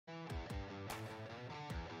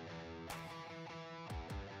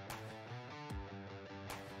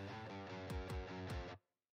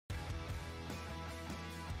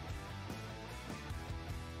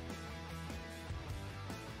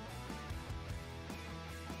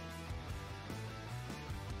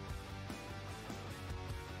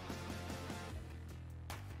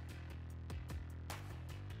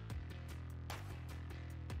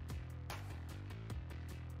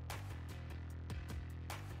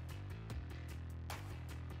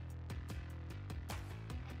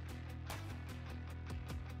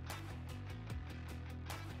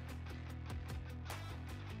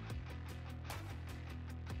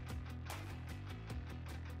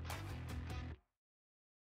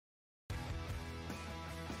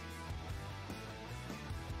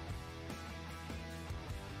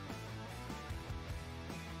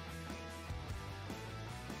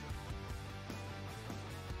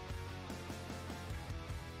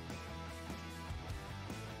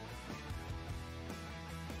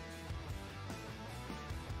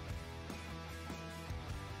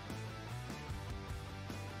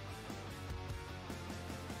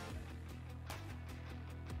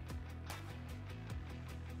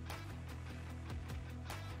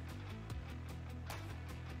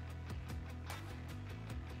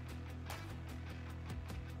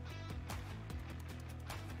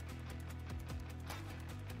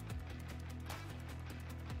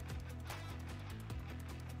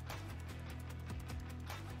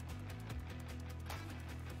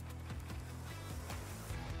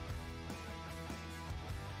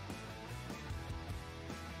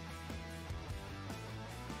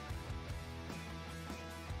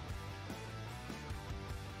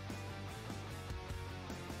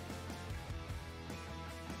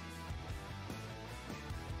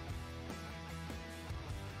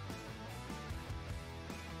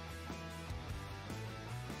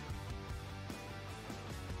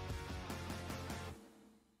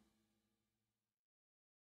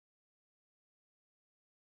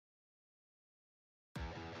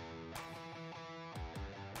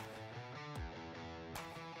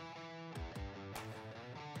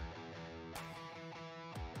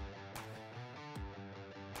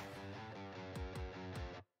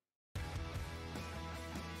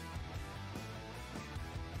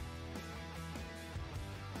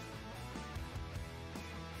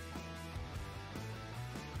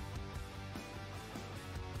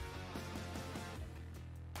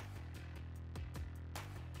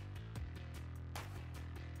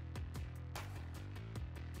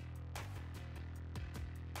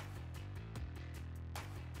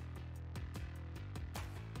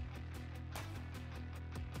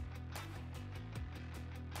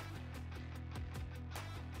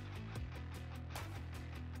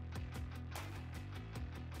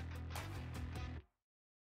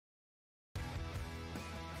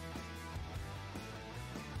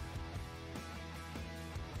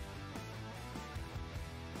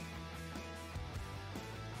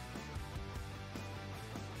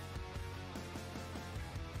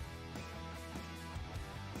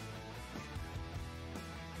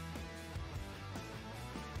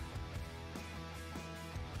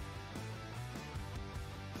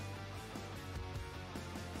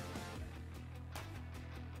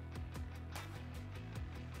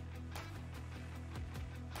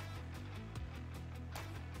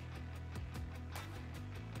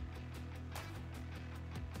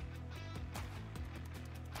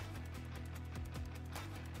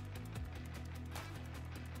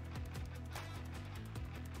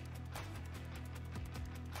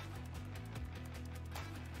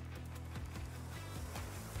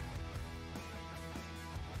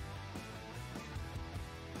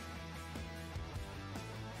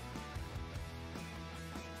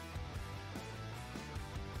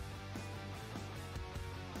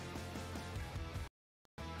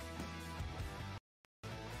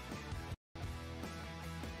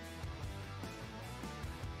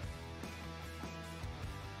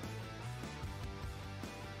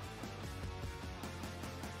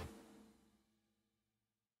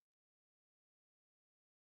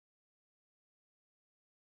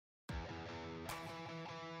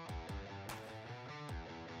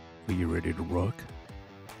Are you ready to rock?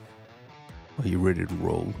 Are you ready to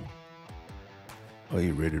roll? Are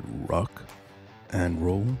you ready to rock and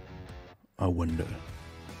roll? I wonder,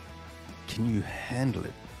 can you handle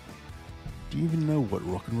it? Do you even know what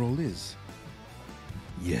rock and roll is?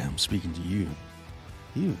 Yeah, I'm speaking to you.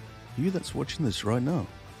 You that's watching this right now.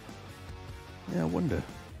 Yeah, I wonder.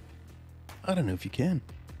 I don't know if you can.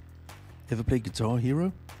 Ever play Guitar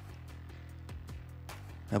Hero?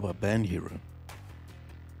 How about Band Hero?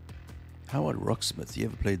 How about Rocksmith? You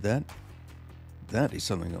ever played that? That is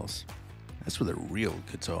something else. That's with a real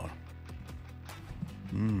guitar.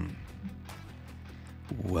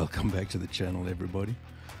 Welcome back to the channel, everybody.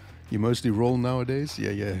 You mostly roll nowadays?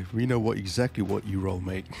 Yeah. We know exactly what you roll,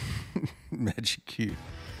 mate. Magic Q.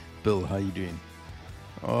 Bill, how you doing?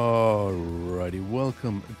 Alrighty,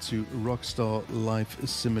 welcome to Rockstar Life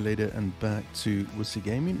Simulator and back to Wussy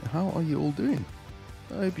Gaming. How are you all doing?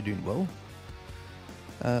 I hope you're doing well.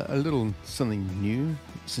 A little something new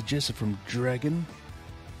suggested from Dragon.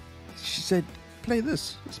 She said, play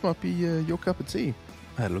this. This might be your cup of tea.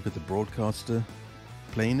 I had a look at the broadcaster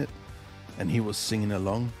playing it, and he was singing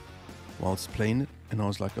along whilst playing it, and I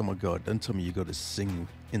was like, oh my god, don't tell me you got to sing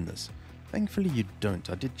in this. Thankfully you don't.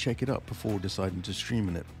 I did check it out before deciding to stream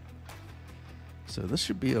in it. So this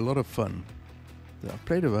should be a lot of fun. I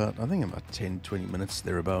played about 10-20 minutes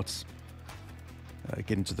thereabouts.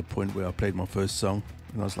 Getting to the point where I played my first song,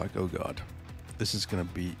 and I was like, oh god, this is going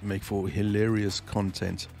to make for hilarious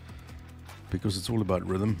content, because it's all about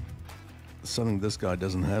rhythm, something this guy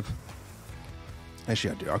doesn't have.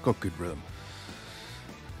 Actually I do, I got good rhythm.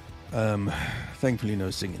 Thankfully no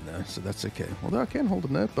singing though, so that's okay. Although I can hold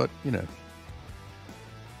a note, but you know,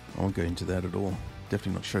 I won't go into that at all.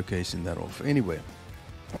 Definitely not showcasing that off. Anyway,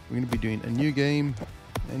 we're going to be doing a new game,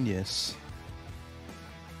 and yes,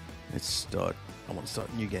 let's start. I want to start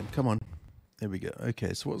a new game. Come on. There we go.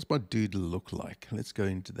 Okay, so what's my dude look like? Let's go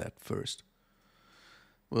into that first.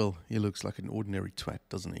 Well, he looks like an ordinary twat,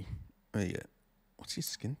 doesn't he? Oh yeah. What's his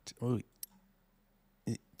skin?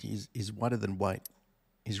 He's whiter than white.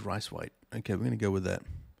 He's rice white. Okay, we're going to go with that.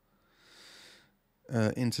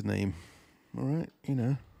 Enter name. Alright, you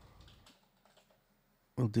know.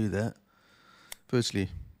 We'll do that. Firstly,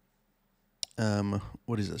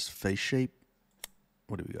 what is this? Face shape?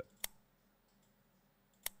 What do we got?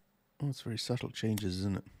 Oh, it's very subtle changes,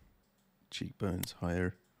 isn't it? Cheekbones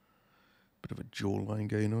higher. Bit of a jawline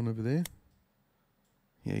going on over there.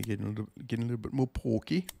 Yeah, getting a little bit more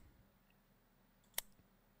porky.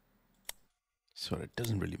 So it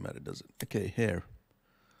doesn't really matter, does it? Okay, hair.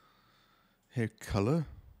 Hair color.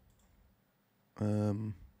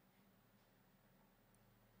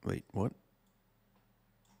 Wait, what?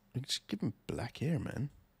 Just give him black hair, man.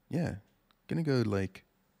 Yeah. Gonna go like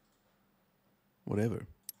whatever.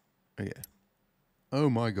 Okay. Oh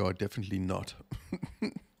my god, definitely not.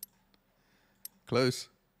 Close.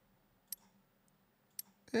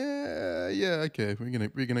 Yeah, okay.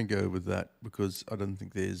 We're gonna go with that because I don't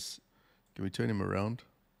think there's. Can we turn him around?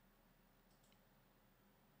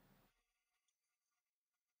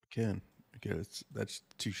 We can. Okay, that's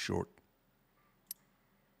too short.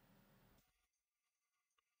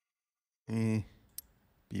 Bieber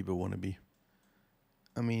wannabe.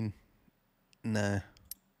 I mean, nah.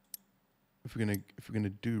 If we're gonna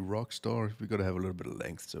do Rockstar, we gotta have a little bit of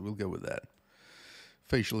length, so we'll go with that.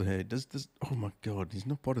 Facial hair. Does this? Oh my god, he's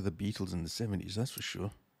not part of the Beatles in the 70s, that's for sure.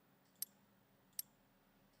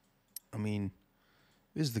 I mean,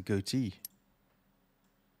 where's the goatee?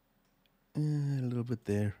 A little bit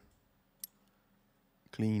there.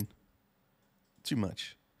 Clean. Too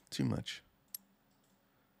much. Too much.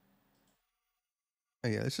 Oh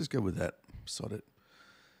yeah, let's just go with that. Sod it.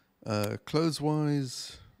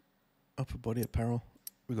 Clothes-wise, upper body apparel.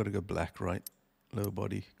 We got to go black, right? Lower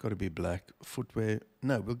body, got to be black. Footwear.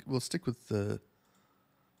 No, we'll stick with the.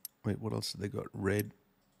 Wait, what else have they got? Red,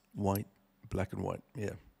 white, black and white.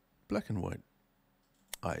 Yeah, black and white.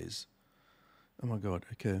 Eyes. Oh my god.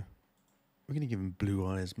 Okay, we're gonna give him blue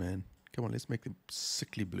eyes, man. Come on, let's make them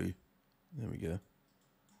sickly blue. There we go.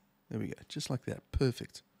 There we go. Just like that.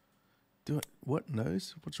 Perfect. Do it. What?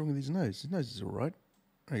 Nose? What's wrong with his nose? His nose is alright.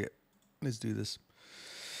 Okay. Let's do this.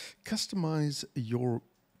 Customize your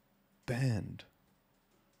band.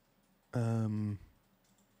 Yeah,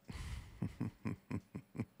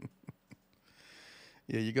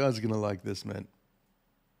 you guys are going to like this, man.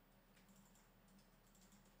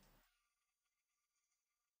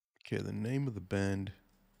 Okay, the name of the band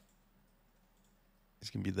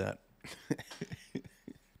is going to be that.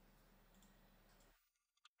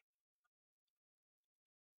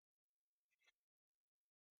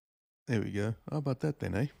 There we go. How about that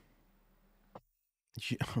then, eh?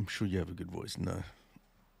 I'm sure you have a good voice. No.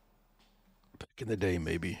 Back in the day,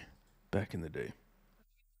 maybe. Back in the day.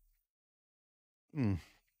 Mm.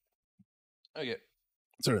 Okay.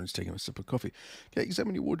 Sorry, I'm just taking a sip of coffee. Okay,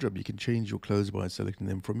 examine your wardrobe. You can change your clothes by selecting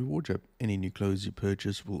them from your wardrobe. Any new clothes you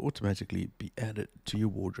purchase will automatically be added to your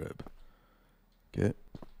wardrobe. Okay.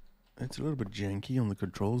 It's a little bit janky on the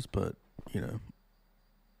controls, but, you know,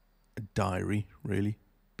 a diary, really.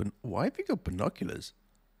 But why have you got binoculars?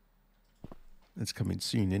 It's coming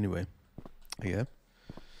soon anyway. Yeah.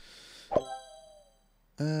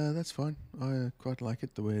 That's fine. I quite like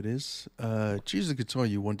it the way it is. Choose the guitar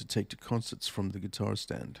you want to take to concerts from the guitar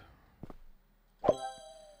stand. Ugh.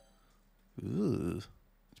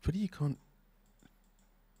 It's pretty you can't...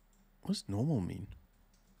 What's normal mean?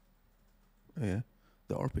 Oh yeah.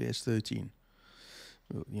 The RPS 13.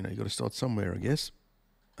 Well, you know, you got to start somewhere, I guess.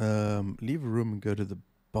 Leave a room and go to the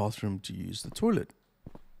bathroom to use the toilet.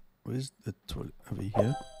 Where's the toilet? Over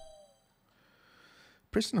here.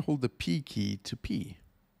 Press and hold the P key to pee.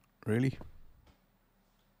 Really?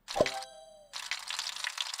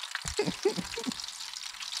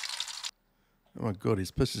 Oh my god,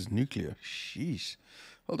 his piss is nuclear. Sheesh.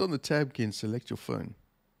 Hold on the tab key and select your phone.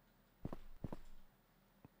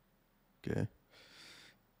 Okay.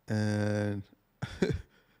 And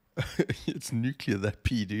it's nuclear, that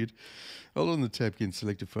P, dude. Hold on the tab key and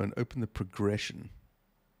select your phone. Open the progression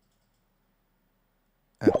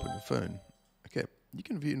app on your phone. Okay. You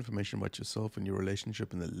can view information about yourself and your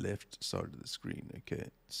relationship in the left side of the screen. Okay.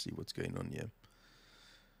 Let's see what's going on here.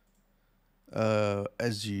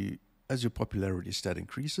 As your popularity stat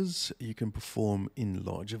increases, you can perform in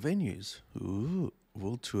larger venues. Ooh,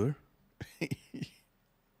 world tour.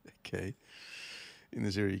 Okay. In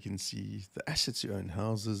this area, you can see the assets you own: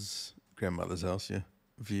 houses, grandmother's house, yeah,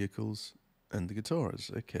 vehicles, and the guitars.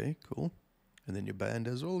 Okay, cool. And then your band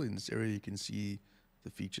as well. In this area, you can see the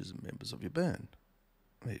features and members of your band.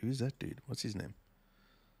 Wait, who's that dude? What's his name?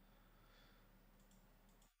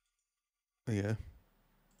 Oh, yeah.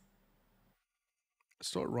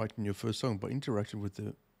 Start writing your first song by interacting with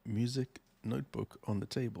the music notebook on the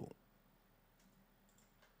table.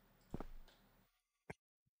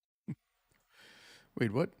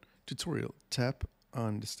 Wait, what? Tutorial. Tap. I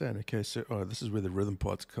understand. Okay, so this is where the rhythm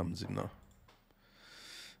part comes in now.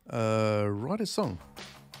 Write a song.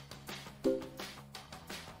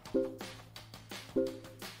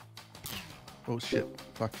 Oh shit.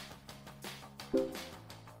 Fuck.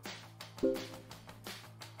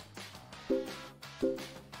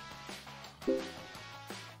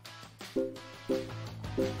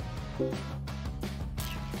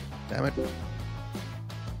 Damn it.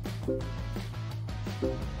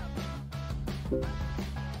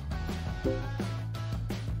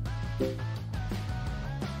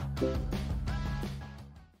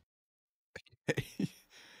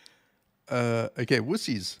 Okay,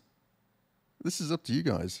 wussies. This is up to you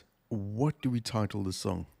guys. What do we title the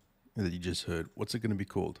song that you just heard? What's it going to be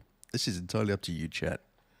called? This is entirely up to you, chat.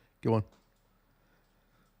 Go on.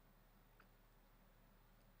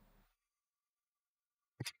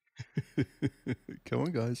 Come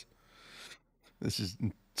on, guys. This is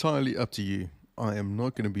entirely up to you. I am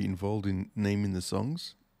not going to be involved in naming the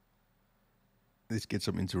songs. Let's get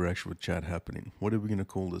some interaction with chat happening. What are we going to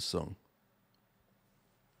call this song?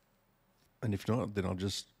 And if not, then I'll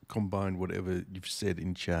just combine whatever you've said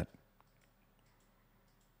in chat.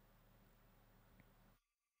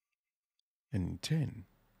 And in 10,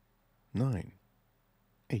 9,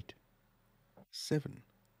 8, 7,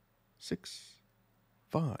 6,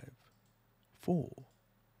 5, 4,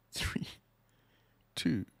 3,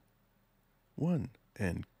 2, 1,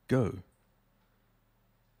 and go.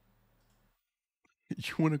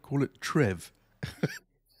 You want to call it Trev?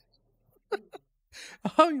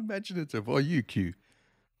 How imaginative are you, Q?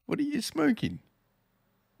 What are you smoking?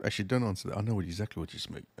 Actually, don't answer that. I know exactly what you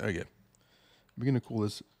smoke. Okay. We're going to call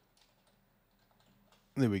this...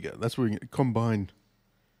 There we go. That's where we combine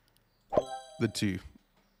the two.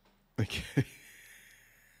 Okay.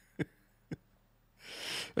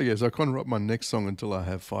 Okay, so I can't write my next song until I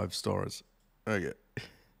have 5 stars. Okay.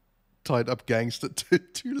 Tied Up Gangster.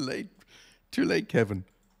 Too late. Too late, Kevin.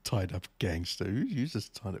 Tied Up Gangster. Who uses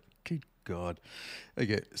Tied Up? Good God.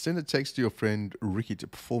 Okay, send a text to your friend Ricky to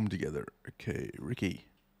perform together. Okay, Ricky.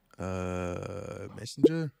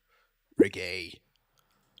 Messenger? Ricky.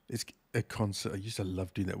 It's a concert. I used to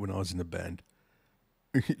love doing that when I was in a band.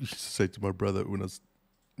 I used to say to my brother when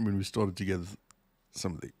we started together,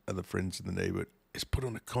 some of the other friends in the neighborhood, let's put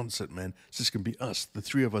on a concert, man. It's just gonna be us, the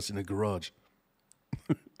 3 of us in a garage.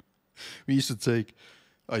 We used to take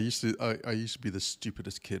I used to be the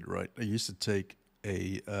stupidest kid, right? I used to take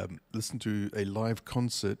listen to a live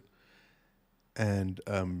concert and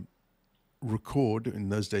record. In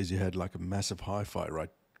those days, you had like a massive hi-fi, right?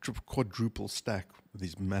 Quadruple stack with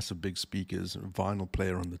these massive big speakers, a vinyl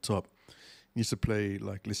player on the top. You used to play,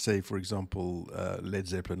 like, let's say, for example, Led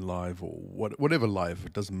Zeppelin live or whatever live,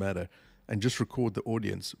 it doesn't matter, and just record the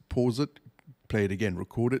audience, pause it, play it again,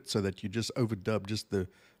 record it, so that you just overdub just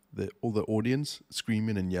all the audience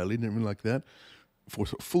screaming and yelling and everything like that for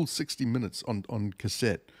a full 60 minutes on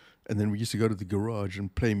cassette. And then we used to go to the garage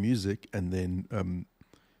and play music, and then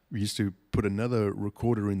we used to put another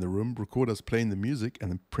recorder in the room, record us playing the music,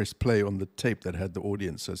 and then press play on the tape that had the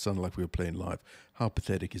audience, so it sounded like we were playing live. How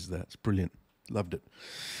pathetic is that? It's brilliant. Loved it.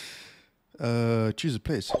 Choose a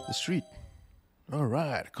place. The street. All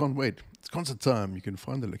right. Can't wait. It's concert time. You can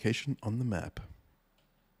find the location on the map.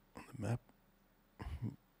 On the map?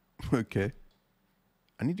 Okay.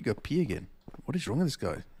 I need to go pee again. What is wrong with this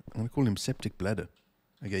guy? I'm going to call him septic bladder.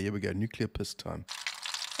 Okay, here we go. Nuclear piss time.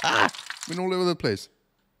 Ah! Been all over the place.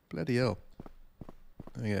 Bloody hell.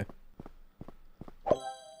 Okay.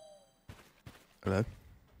 Hello?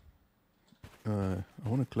 I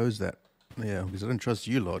want to close that. Yeah, because I don't trust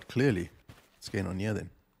you, Lord, clearly. What's going on here,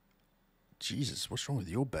 then? Jesus, what's wrong with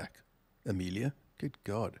your back? Amelia? Good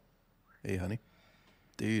God. Hey, honey.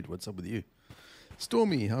 Dude, what's up with you?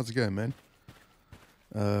 Stormy, how's it going, man?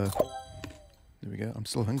 There we go. I'm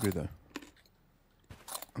still hungry, though.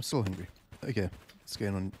 I'm still hungry. Okay, what's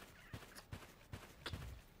going on?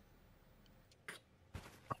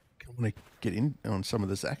 I want to get in on some of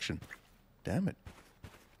this action. Damn it.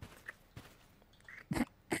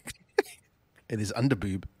 It is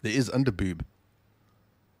underboob. There is underboob.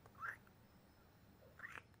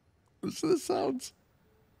 Listen to the sounds.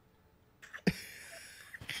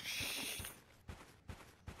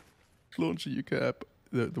 Launch a UK app.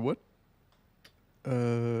 The what?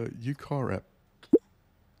 UCar app.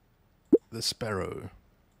 The Sparrow.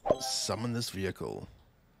 Summon this vehicle.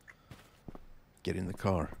 Get in the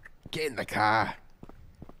car. Get in the car.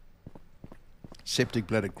 Septic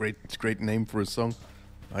Bladder, great name for a song.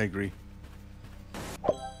 I agree.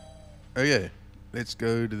 Okay, let's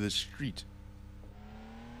go to the street.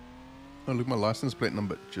 Oh, look, my license plate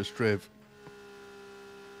number. Just Trev.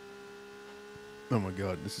 Oh my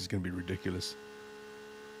God, this is going to be ridiculous.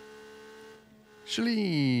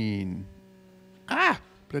 Shalene. Ah!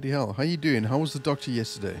 Bloody hell. How you doing? How was the doctor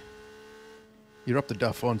yesterday? You're up the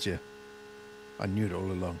duff, aren't you? I knew it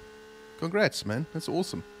all along. Congrats, man. That's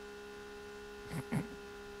awesome.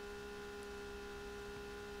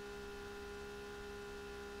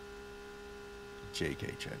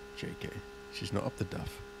 JK, chat. JK. She's not up the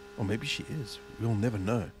duff. Or maybe she is. We'll never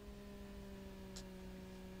know.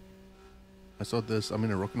 I saw this. I'm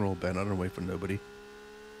in a rock and roll band. I don't wait for nobody.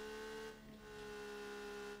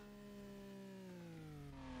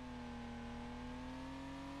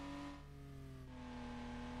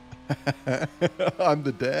 I'm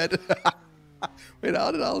the dad. Wait,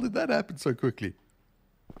 how did that happen so quickly?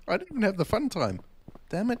 I didn't even have the fun time.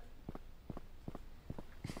 Damn it.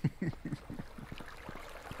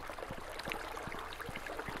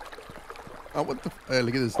 Oh, what the?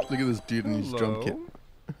 Look at this dude in his drum kit.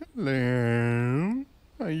 Hello.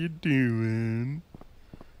 How you doing?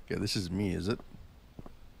 Okay, this is me, is it?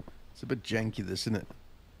 It's a bit janky, this, isn't it?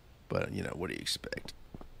 But you know, what do you expect?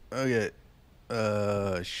 Okay.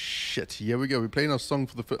 Shit. Here we go. We're playing our song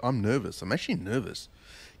for the first. I'm nervous. I'm actually nervous.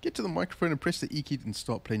 Get to the microphone and press the E key and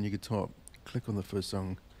start playing your guitar. Click on the first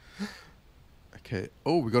song. Okay.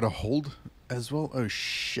 Oh, we got a hold as well. Oh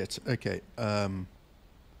shit. Okay.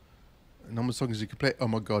 Number of songs you can play. Oh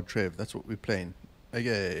my God, Trev. That's what we're playing.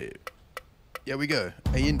 Okay. Here we go.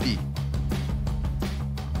 A and D.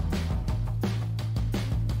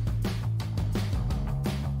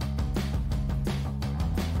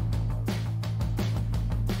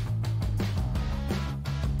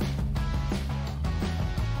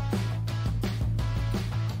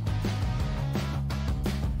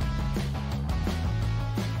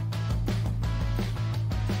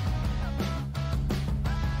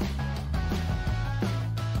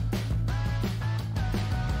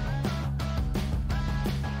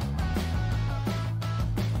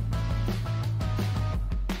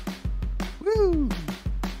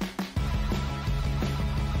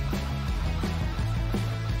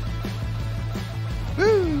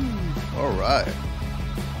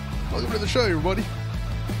 Welcome to the show, everybody.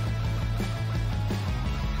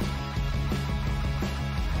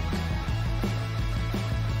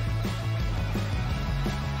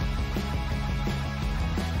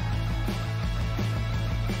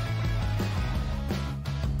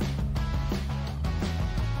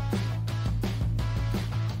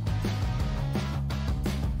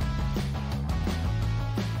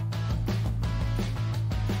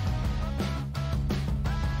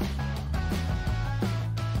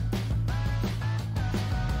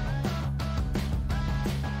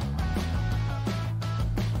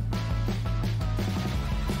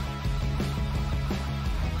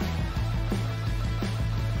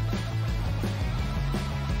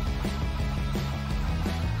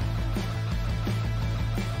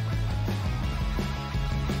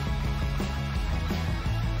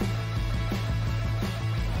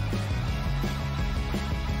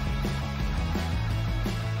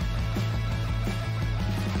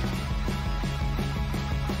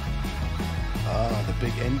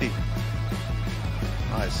 ending.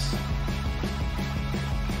 Nice.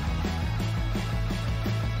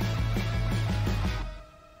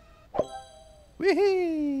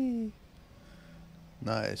 Wee-hee!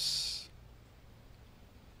 Nice.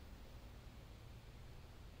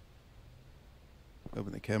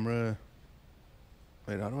 Open the camera.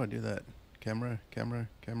 Wait, how do I do that? Camera, camera,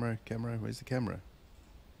 camera, camera. Where's the camera?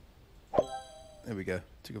 There we go.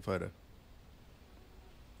 Took a photo.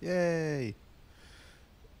 Yay!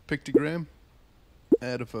 Pictogram.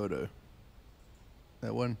 Add a photo.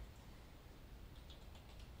 That one.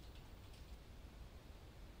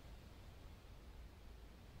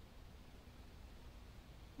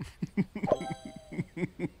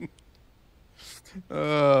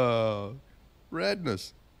 Oh,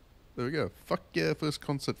 radness. There we go. Fuck yeah, first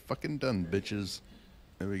concert fucking done, bitches.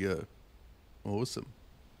 There we go. Awesome.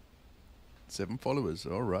 7 followers,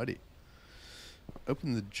 alrighty.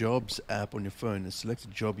 Open the Jobs app on your phone and select a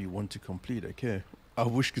job you want to complete, okay. I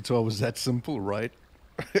wish guitar was that simple, right?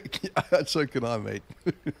 So can I, mate.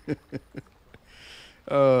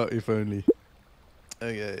 If only.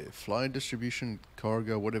 Okay, fly distribution,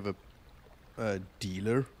 cargo, whatever.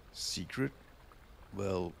 Dealer, secret.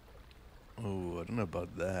 Well, oh, I don't know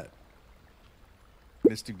about that.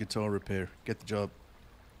 Let's do guitar repair. Get the job.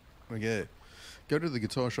 Okay. Go to the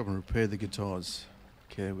guitar shop and repair the guitars.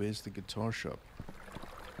 Okay, where's the guitar shop?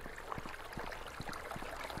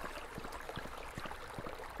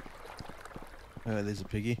 There's a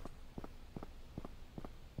piggy.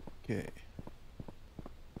 Okay.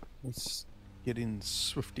 Let's get in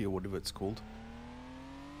Swifty or whatever it's called.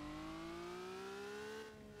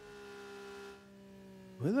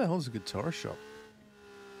 Where the hell's the guitar shop?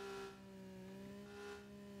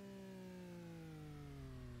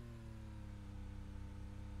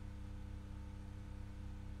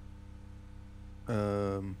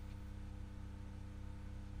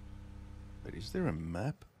 But is there a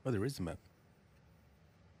map? Oh, there is a map.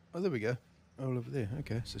 Oh, there we go. All over there.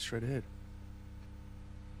 Okay, so straight ahead.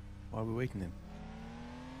 Why are we waiting then?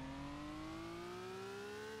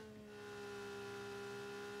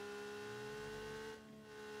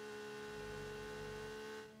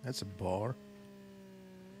 That's a bar.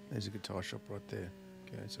 There's a guitar shop right there.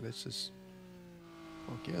 Okay, so let's just...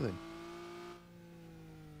 fuck yeah then.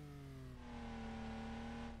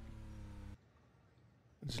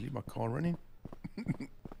 Just leave my car running.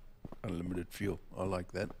 Unlimited fuel. I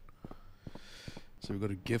like that. So we've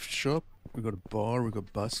got a gift shop. We've got a bar. We've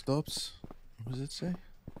got bus stops. What does it say?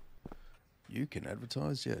 You can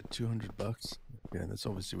advertise. Yeah, $200. Yeah, that's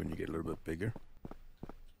obviously when you get a little bit bigger.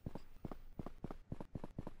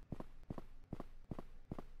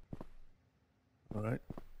 Alright.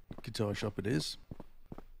 Guitar shop it is.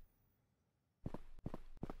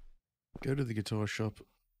 Go to the guitar shop.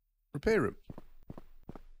 Repair it.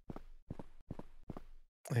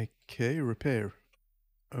 Okay, repair.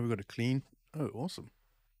 Oh, we've got to clean. Oh, awesome.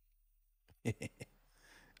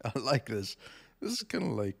 I like this. This is kind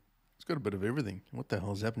of like, it's got a bit of everything. What the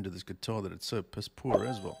hell's happened to this guitar that it's so piss poor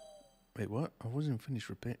as well? Wait, what? I wasn't finished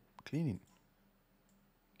cleaning.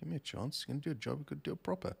 Give me a chance. You're going to do a job. We could do it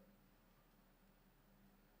proper.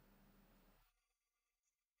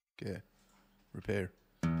 Okay. Repair.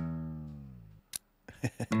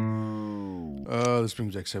 Oh, this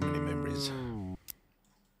brings back so many memories.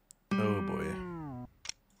 Oh boy.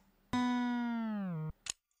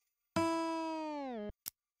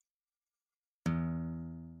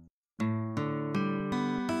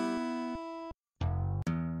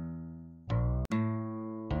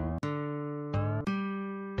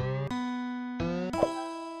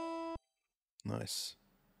 Nice.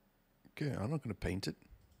 Okay, I'm not going to paint it.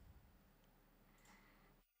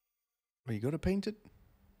 Oh, you got to paint it?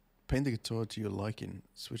 Paint the guitar to your liking.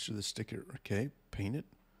 Switch to the sticker. Okay, paint it.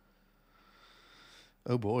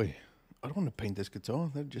 Oh boy. I don't want to paint this guitar.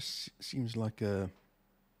 That just seems like a...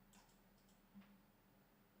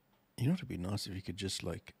 You know, it'd be nice if you could just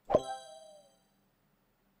like...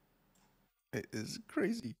 It is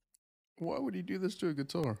crazy. Why would he do this to a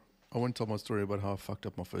guitar? I won't tell my story about how I fucked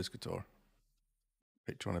up my first guitar.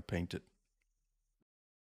 Like trying to paint it.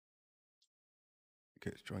 Okay,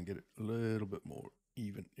 let's try and get it a little bit more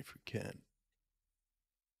even if we can.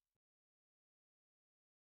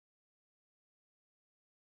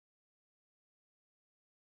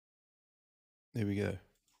 There we go.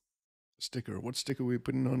 Sticker. What sticker are we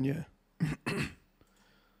putting on? Yeah.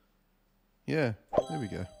 Yeah, there we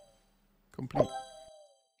go. Complete.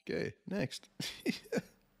 Okay, next.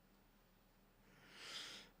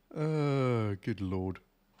 Oh, good lord.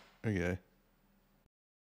 Okay.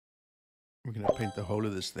 We're going to paint the whole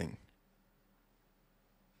of this thing.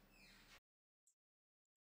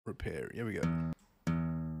 repair. Here we go.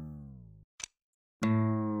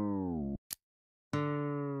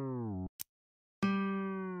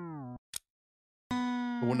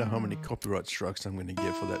 I wonder how many copyright strikes I'm going to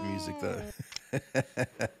get for that music, though.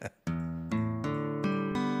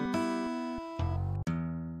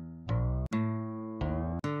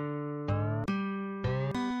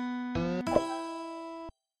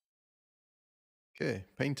 Okay,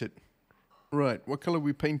 paint it. Right, what color are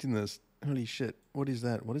we painting this? Holy shit, what is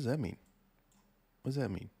that? What does that mean? What does that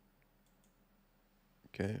mean?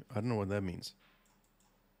 Okay, I don't know what that means.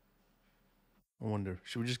 I wonder,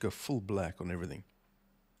 should we just go full black on everything?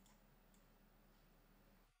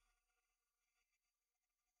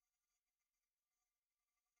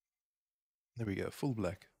 There we go, full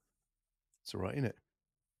black. It's alright, innit?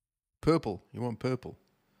 Purple, you want purple.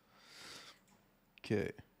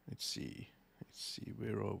 Okay, let's see,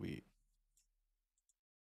 where are we?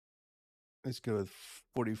 Let's go with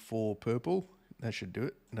 44 purple. That should do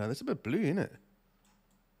it. No, that's a bit blue, isn't it?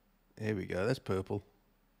 There we go, that's purple.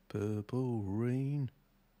 Purple rain,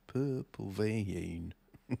 purple vein.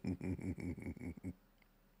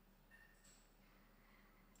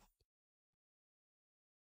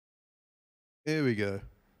 There we go.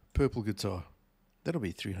 Purple guitar. That'll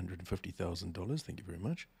be $350,000. Thank you very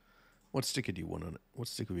much. What sticker do you want on it? What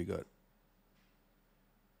sticker we got?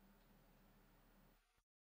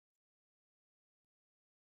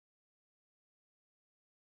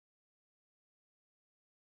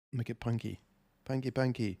 Make it punky.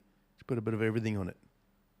 Punky. Just put a bit of everything on it.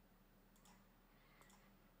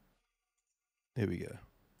 There we go.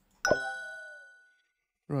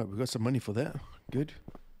 Right, we got some money for that. Good.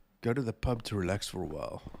 Go to the pub to relax for a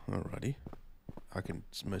while. Alrighty. I can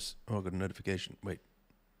miss. Oh, I got a notification. Wait.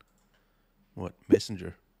 What?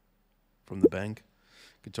 Messenger from the bank.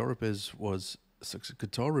 Guitar repairs was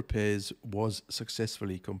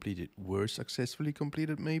successfully completed. Were successfully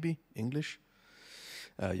completed, maybe? English?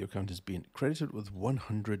 Your account has been credited with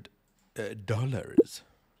 $100.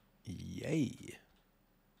 Yay.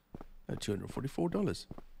 $244.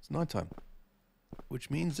 It's night time.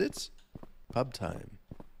 Which means it's pub time.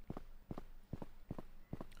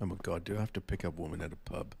 Oh my god, do I have to pick up women at a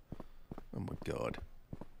pub? Oh my god.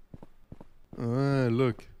 Oh,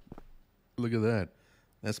 look. Look at that.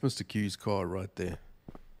 That's Mr. Q's car right there.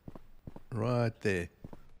 Right there.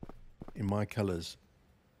 In my colors.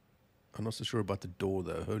 I'm not so sure about the door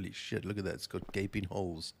though. Holy shit, look at that. It's got gaping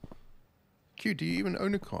holes. Q, do you even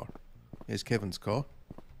own a car? Here's Kevin's car.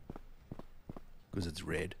 Because it's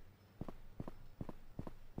red.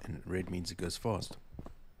 And red means it goes fast.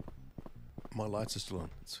 My lights are still on.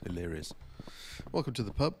 It's hilarious. Welcome to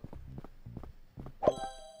the pub.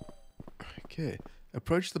 Okay.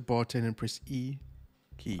 Approach the bartender and press E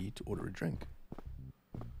key to order a drink.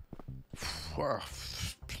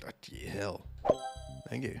 Bloody hell.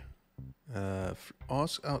 Thank you.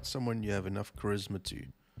 Ask out someone you have enough charisma to.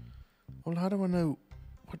 Well, how do I know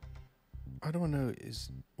what? How do I know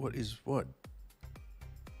what is what?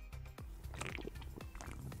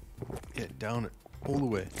 Yeah, down it. All the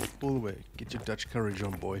way. All the way. Get your Dutch courage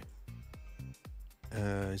on, boy.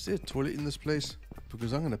 Is there a toilet in this place?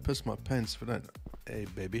 Because I'm going to piss my pants for that. Hey,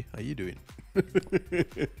 baby. How you doing?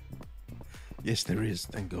 Yes, there is.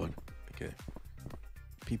 Thank God. Okay.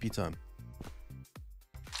 Pee-pee time.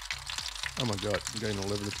 Oh my God. I'm going all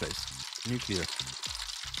over the place. Nuclear.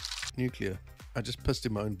 Nuclear. I just pissed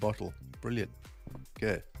in my own bottle. Brilliant.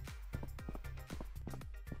 Okay.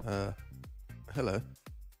 Hello.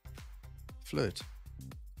 Flirt.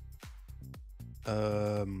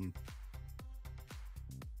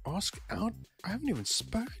 Ask out? I haven't even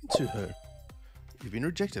spoken to her. You've been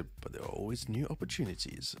rejected, but there are always new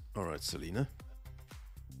opportunities. Alright, Selena.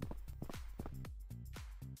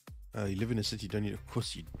 You live in a city, don't need... Of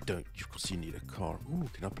course you don't. Of course you need a car. Ooh,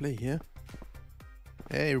 can I play here?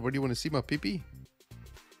 Hey, everybody want to see my pee-pee?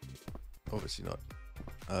 Obviously not.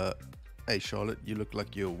 Hey, Charlotte, you look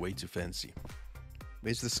like you're way too fancy.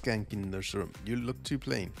 Where's the skank in this room? You look too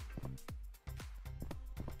plain.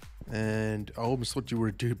 And I almost thought you were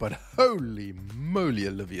a dude, but holy moly,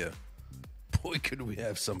 Olivia. Boy, could we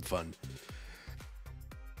have some fun.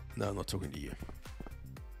 No, I'm not talking to you.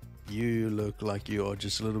 You look like you are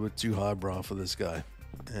just a little bit too highbrow for this guy.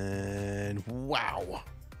 And wow.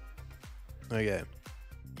 Okay.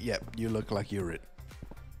 Yep, you look like you're it.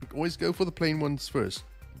 Always go for the plain ones first.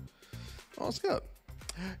 Ask out.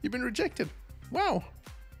 You've been rejected. Wow.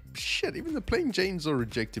 Shit, even the plain Janes are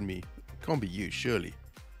rejecting me. Can't be you, surely.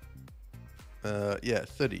 Yeah,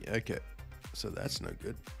 30. Okay. So that's no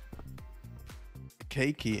good.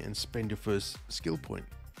 K key and spend your first skill point.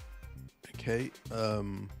 Okay.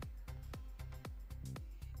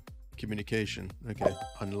 communication. Okay,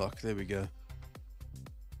 unlock. There we go.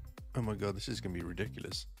 Oh my god, this is gonna be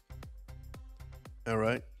ridiculous. All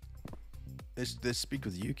right, let's speak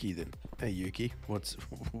with Yuki then. Hey Yuki,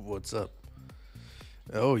 what's up?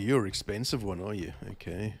 Oh, you're expensive one, are you?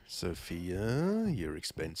 Okay, Sophia, you're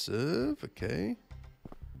expensive. Okay.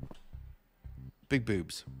 Big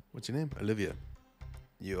boobs. What's your name? Olivia.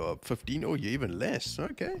 You're 15 or you're even less.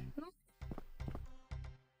 Okay.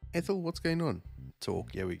 Ethel, what's going on?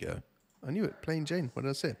 Talk. Here we go. I knew it. Plain Jane. What did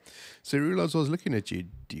I say? So I realized I was looking at you.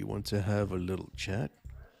 Do you want to have a little chat?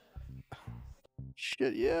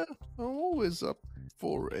 Shit, yeah. I'm always up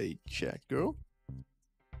for a chat, girl.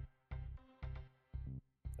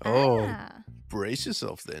 Oh, brace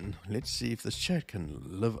yourself then. Let's see if this chat can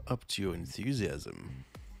live up to your enthusiasm.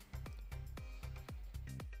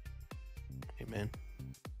 Hey, man.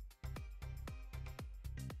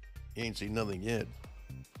 You ain't seen nothing yet.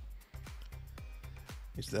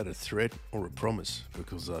 Is that a threat or a promise?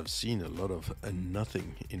 Because I've seen a lot of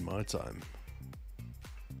nothing in my time.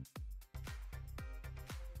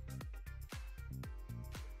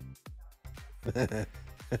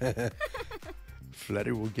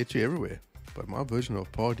 Flattery will get you everywhere, but my version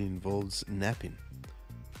of party involves napping.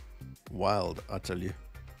 Wild, I tell you.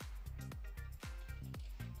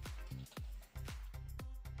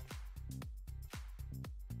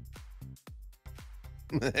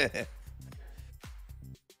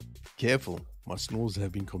 Careful, my snores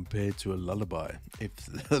have been compared to a lullaby, if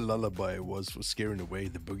the lullaby was for scaring away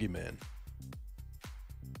the boogeyman.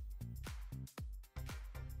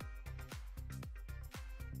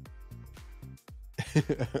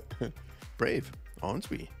 Brave, aren't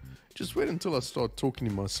we? Just wait until I start talking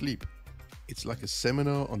in my sleep. It's like a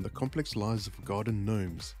seminar on the complex lives of garden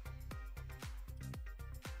gnomes.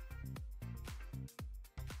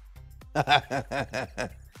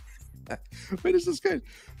 Where does this go?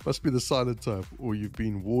 Must be the silent type, or you've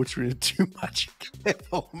been watering it too much.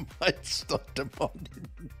 Or might start demanding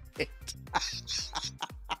it.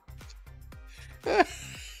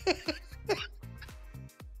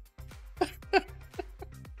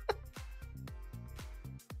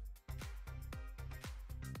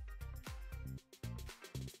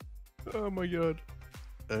 Oh my god.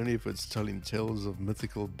 Only if it's telling tales of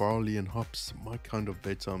mythical barley and hops, my kind of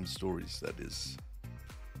bedtime stories, that is.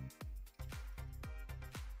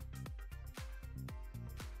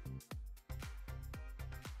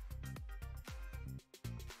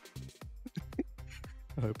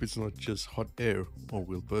 I hope it's not just hot air, or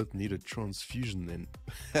we'll both need a transfusion then.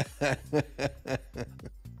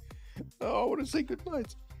 Oh, I want to say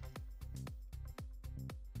goodnight.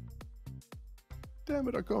 Damn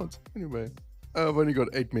it, I can't. Anyway, I've only got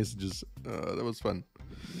 8 messages. That was fun.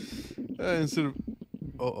 Instead of...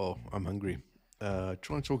 Uh-oh, I'm hungry.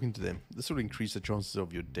 Try talking to them. This will increase the chances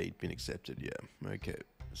of your date being accepted. Yeah, okay.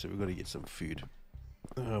 So we've got to get some food.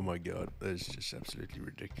 Oh my god, that's just absolutely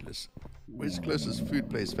ridiculous. Where's the closest food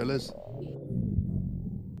place, fellas?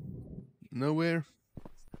 Nowhere?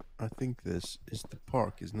 I think this is the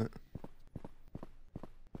park, isn't it?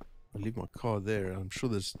 I'll leave my car there. I'm sure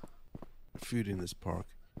there's food in this park.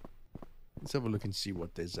 Let's have a look and see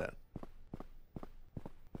what there's at.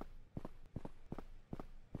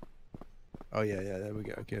 Oh yeah, there we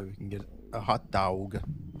go. Okay, we can get a hot dog.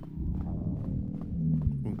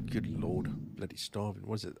 Oh, good lord. Bloody starving.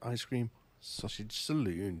 What is it? Ice cream? Sausage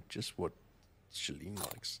saloon. Just what Shalene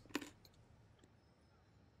likes.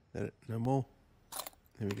 That it? No more?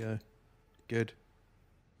 There we go. Good.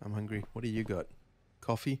 I'm hungry. What do you got?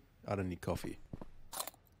 Coffee? I don't need coffee.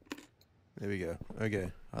 There we go.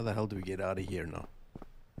 Okay. How the hell do we get out of here now?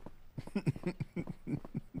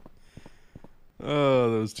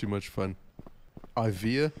 Oh, that was too much fun.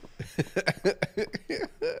 Ivea?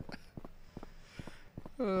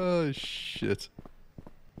 Oh, shit.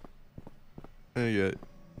 There you go.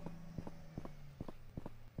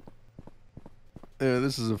 Yeah,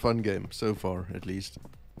 this is a fun game, so far, at least.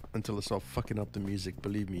 Until I start fucking up the music,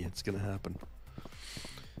 believe me, it's gonna happen.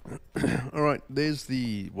 Alright, there's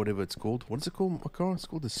the... whatever it's called. What is it called, my car? It's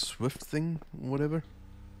called the Swift thing, whatever.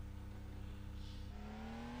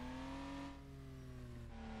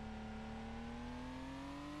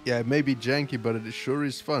 Yeah, it may be janky, but it sure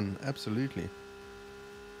is fun. Absolutely.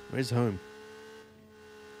 Where's home?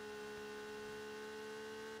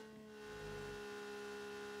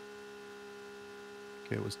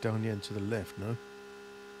 Okay, it was down here and to the left, no?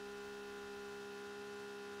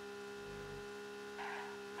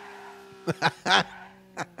 It's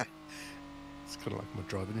kind of like my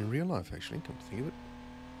driving in real life, actually, come to think of it.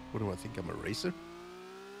 What do I think, I'm a racer?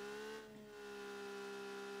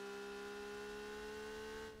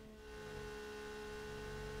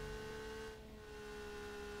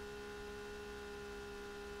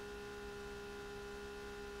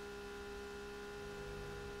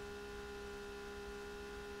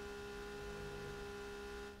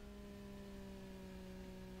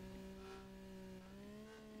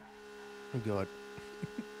 Oh God.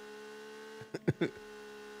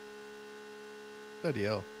 Bloody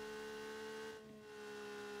hell.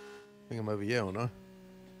 I think I'm over here, aren't I?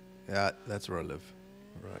 Yeah, that's where I live.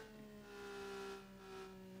 Right.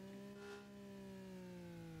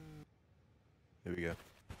 There we go.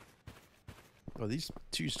 Oh, these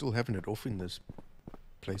two still having it off in this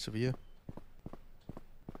place over here.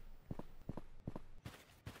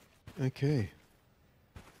 Okay.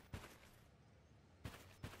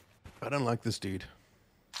 I don't like this dude.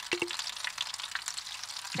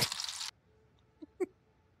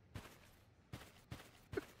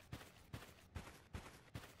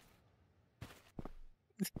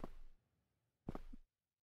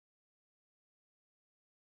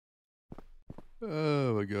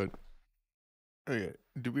 Oh my God. Okay.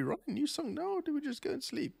 Do we write a new song now or do we just go and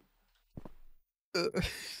sleep? Oh,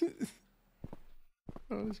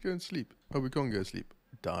 let's go and sleep. Oh, we can't go sleep.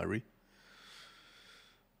 Diary.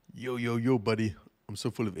 Yo, buddy. I'm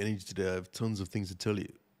so full of energy today. I have tons of things to tell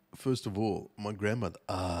you. First of all, my grandmother.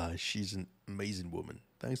 She's an amazing woman.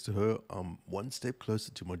 Thanks to her, I'm one step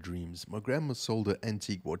closer to my dreams. My grandma sold her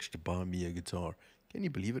antique watch to buy me a guitar. Can you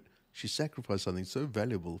believe it? She sacrificed something so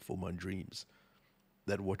valuable for my dreams.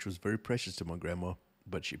 That watch was very precious to my grandma,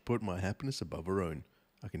 but she put my happiness above her own.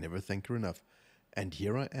 I can never thank her enough. And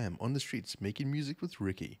here I am on the streets making music with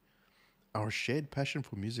Ricky. Our shared passion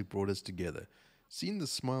for music brought us together. Seeing the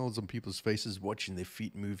smiles on people's faces watching their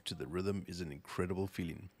feet move to the rhythm is an incredible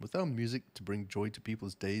feeling. Without music to bring joy to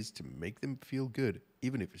people's days, to make them feel good,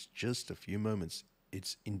 even if it's just a few moments,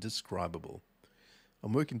 it's indescribable.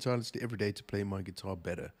 I'm working tirelessly every day to play my guitar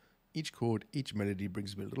better. Each chord, each melody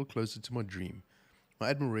brings me a little closer to my dream. My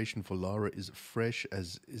admiration for Lara is fresh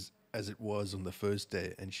as it was on the first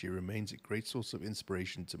day, and she remains a great source of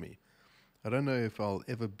inspiration to me. I don't know if I'll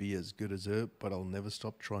ever be as good as her, but I'll never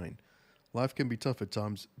stop trying. Life can be tough at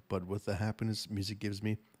times, but with the happiness music gives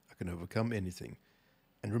me, I can overcome anything.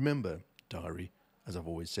 And remember, diary, as I've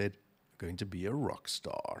always said, I'm going to be a rock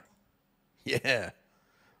star. Yeah!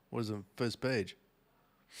 What is the first page?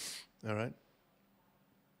 All right.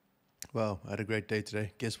 Well, I had a great day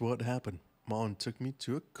today. Guess what happened? My aunt took me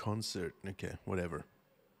to a concert. Okay, whatever.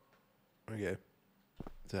 Okay.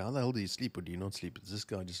 So how the hell do you sleep or do you not sleep? Is this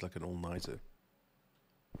guy just like an all-nighter?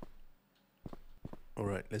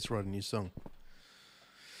 Alright, let's write a new song.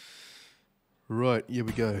 Right, here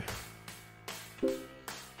we go.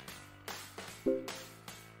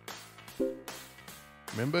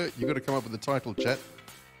 Remember, you got to come up with a title, chat.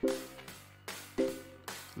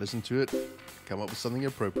 Listen to it, come up with something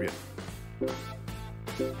appropriate.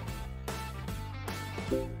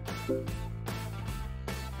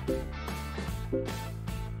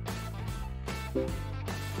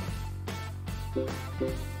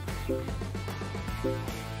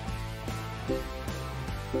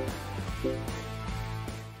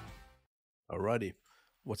 Alrighty,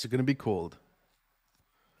 what's it going to be called?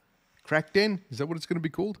 Cracked In? Is that what it's going to be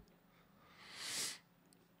called?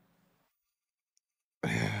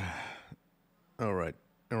 Alright,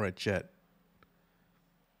 chat.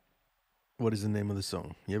 What is the name of the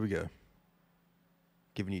song? Here we go.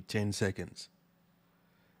 Giving you 10 seconds.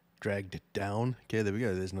 Dragged it down. Okay, there we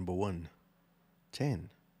go. There's number 1. 10,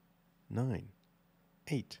 9,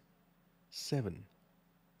 8, 7,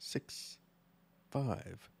 6,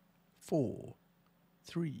 5, 4,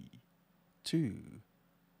 3, 2,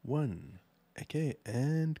 1. Okay,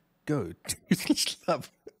 and go.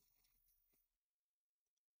 Love.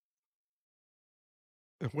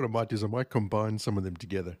 What I might do is I might combine some of them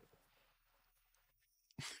together.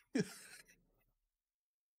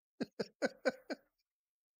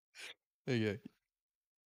 There you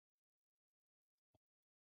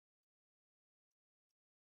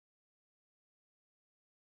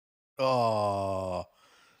go. Oh,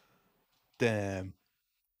 damn.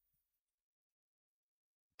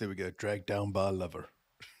 There we go. Dragged down by a lover.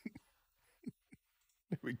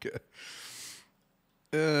 There we go.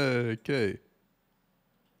 Okay.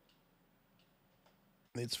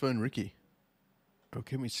 Let's phone Ricky. Oh,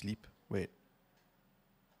 can we sleep? Wait.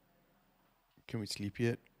 Can we sleep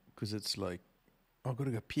yet? Because it's like, oh, I've got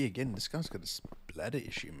to go pee again. This guy's got a bladder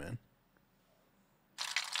issue, man.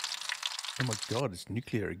 Oh my God, it's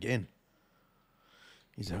nuclear again.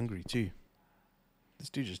 He's hungry too. This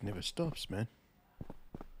dude just never stops, man.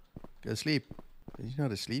 Go sleep. Is he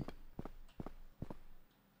not asleep?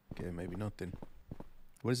 Okay, maybe not then.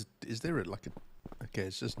 What is it? Is there like a... Okay,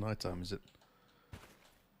 it's just nighttime, is it?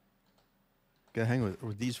 Go hang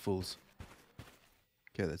with these fools.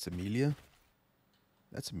 Okay, that's Amelia.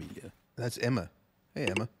 That's Amelia. That's Emma. Hey,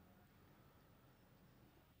 Emma.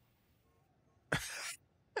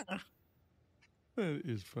 That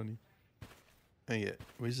is funny. Oh yeah,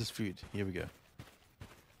 where's this food? Here we go.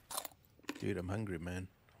 Dude, I'm hungry, man.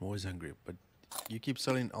 I'm always hungry, but you keep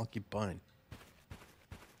selling, I'll keep buying.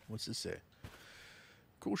 What's this say?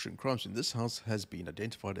 Caution, crimes in this house has been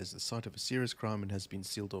identified as the site of a serious crime and has been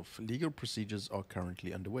sealed off. Legal procedures are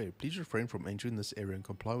currently underway. Please refrain from entering this area and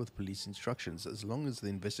comply with police instructions. As long as the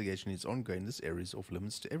investigation is ongoing, this area is off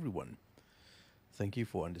limits to everyone. Thank you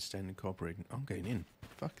for understanding and cooperating. I'm going in.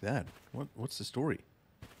 Fuck that. What's the story?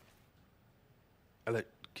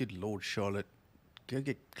 Good lord, Charlotte. Go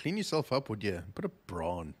clean yourself up, would you? Put a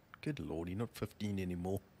bra on. Good lord, you're not 15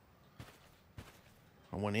 anymore.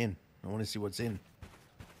 I want in. I want to see what's in.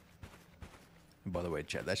 And by the way,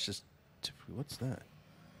 chat, that's just... What's that?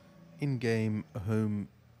 In-game home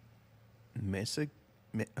message?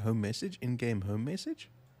 Home message? In-game home message?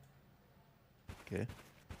 Okay.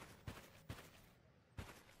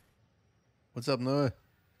 What's up, Noah?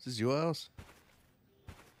 Is this your house?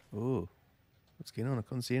 Oh. What's going on? I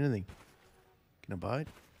can't see anything. Can I buy it?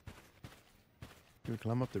 Can we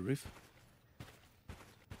climb up the roof?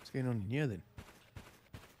 What's going on in here then?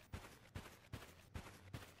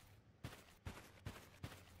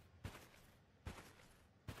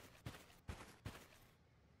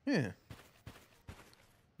 Yeah.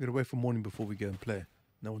 We gotta wait for morning before we go and play.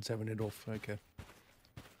 No one's having it off. Okay.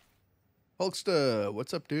 Hulkster,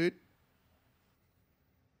 what's up, dude?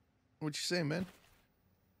 What you say, man?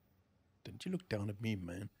 Don't you look down at me,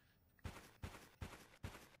 man.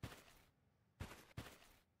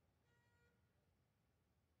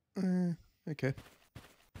 Okay.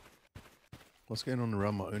 What's going on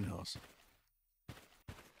around my own house?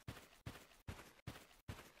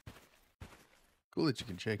 Cool that you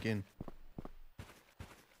can check in.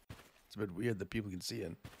 It's a bit weird that people can see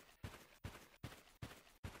in.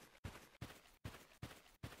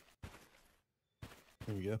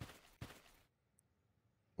 There we go.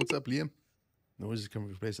 What's up, Liam? Noises coming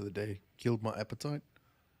from the place of the day. Killed my appetite.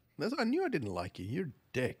 I knew I didn't like you. You're a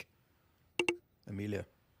dick. Amelia,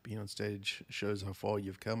 being on stage shows how far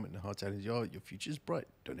you've come and how talented you are. Your future's bright.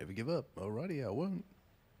 Don't ever give up. Alrighty, I won't.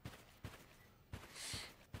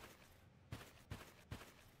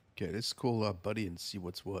 Okay, let's call our buddy and see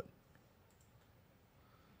what's what.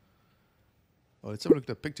 Oh, let's have a look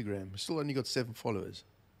at that pictogram. Still only got 7 followers.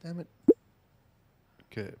 Damn it.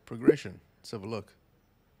 Okay, progression. Let's have a look.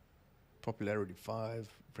 Popularity 5.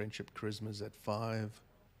 Friendship charisma's at 5.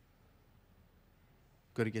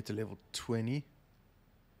 Got to get to level 20.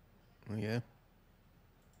 Oh, yeah.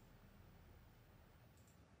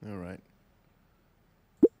 Alright.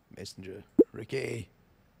 Messenger. Ricky.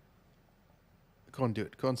 I can't do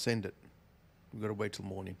it. Can't send it. We've got to wait till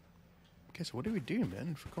morning. Okay, so what do we do, man?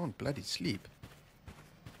 If we can't bloody sleep.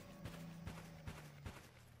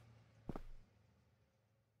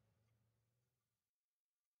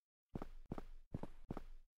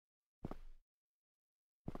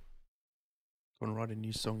 Can't write a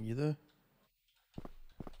new song either.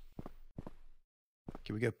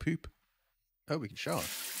 Can we go poop? Oh, we can shower.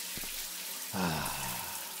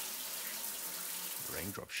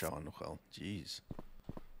 Raindrop shower nogal. Jeez.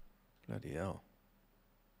 Bloody hell.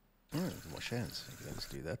 Oh, wash hands. Okay, let's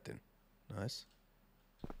do that then. Nice.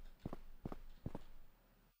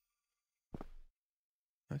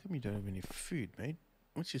 How come you don't have any food, mate?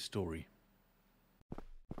 What's your story?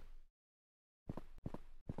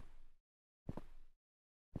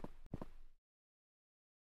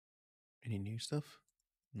 Any new stuff?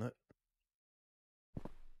 No.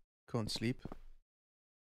 Can't sleep.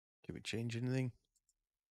 Can we change anything?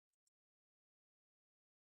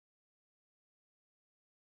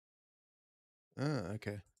 Ah,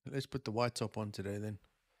 okay. Let's put the white top on today then.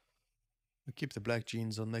 We'll keep the black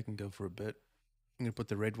jeans on. They can go for a bit. I'm going to put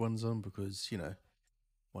the red ones on because, you know,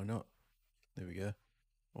 why not? There we go.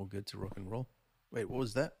 All good to rock and roll. Wait, what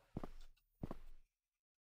was that?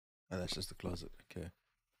 Oh, that's just the closet. Okay.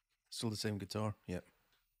 Still the same guitar? Yep.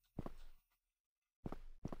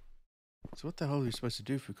 So what the hell are we supposed to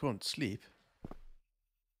do if we can't sleep?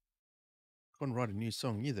 Can't write a new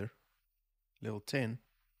song either. Level 10.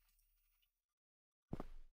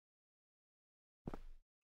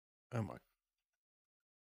 Oh my.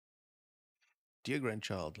 Dear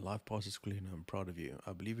grandchild, life passes quickly and I'm proud of you.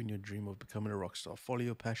 I believe in your dream of becoming a rock star. Follow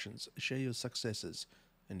your passions, share your successes,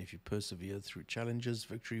 and if you persevere through challenges,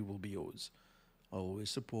 victory will be yours. I always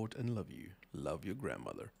support and love you. Love your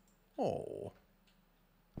grandmother. Oh,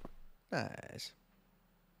 nice.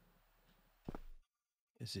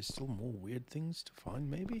 Is there still more weird things to find,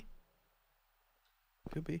 maybe?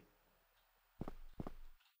 Could be.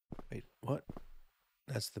 Wait, what?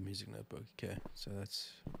 That's the music notebook. Okay, so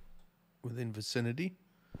that's within vicinity.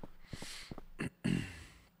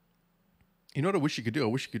 You know what I wish you could do? I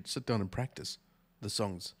wish you could sit down and practice the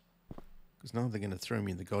songs. Because now they're going to throw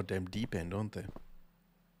me in the goddamn deep end, aren't they?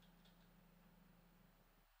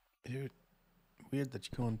 Dude, weird that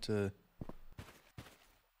you can't...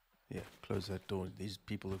 yeah, close that door. These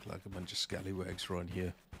people look like a bunch of scallywags right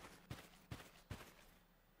here.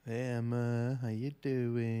 Hey Emma, how you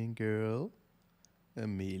doing, girl?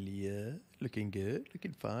 Amelia, looking good,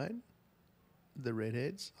 looking fine. The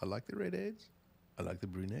redheads, I like the redheads. I like the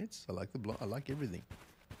brunettes, I like the blonde, I like everything.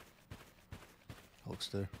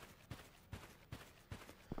 Hulkster.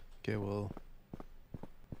 Okay, well...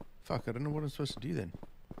 Fuck, I don't know what I'm supposed to do then.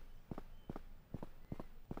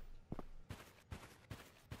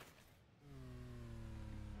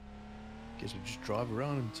 Guess we just drive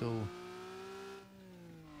around until...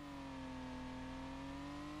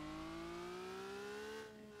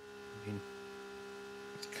 I mean,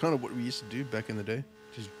 it's kind of what we used to do back in the day.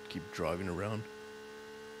 Just keep driving around.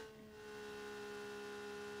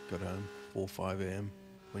 Got home, 4 or 5 a.m.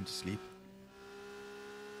 Went to sleep.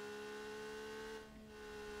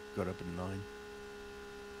 Got up at 9.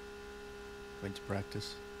 Went to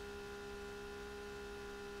practice.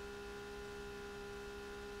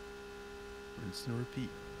 Rinse and repeat.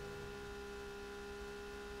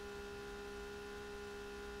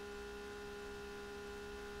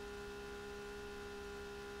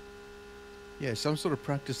 Yeah, some sort of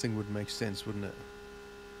practice thing would make sense, wouldn't it?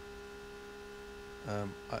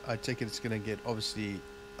 I take it it's going to get obviously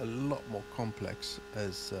a lot more complex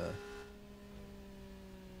as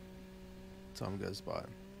time goes by.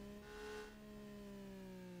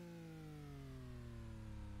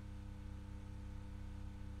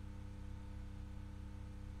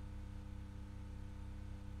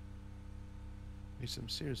 There's some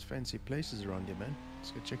serious fancy places around here, man.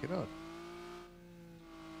 Let's go check it out.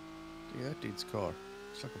 Look at that dude's car.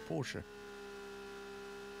 It's like a Porsche.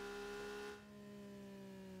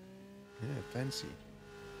 Yeah, fancy.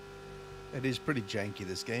 It is pretty janky,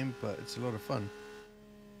 this game, but it's a lot of fun.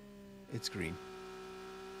 It's green.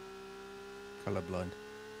 Colorblind.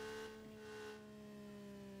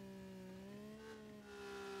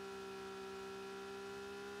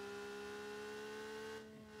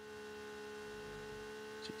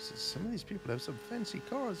 Jesus, some of these people have some fancy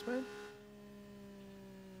cars, man.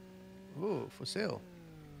 Oh, for sale.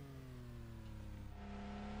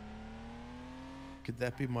 Could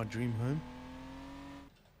that be my dream home?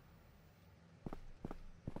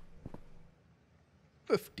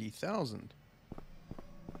 $50,000.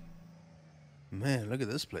 Man, look at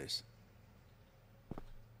this place.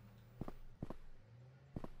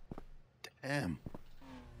 Damn.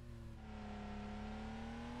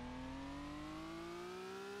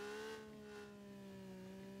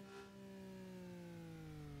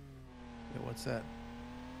 Yeah, what's that?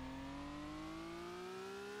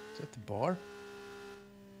 Is that the bar?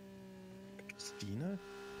 Christina?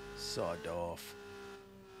 Sawed off.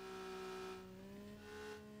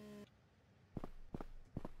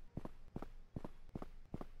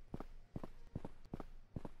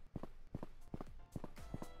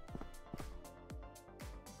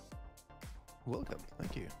 Welcome,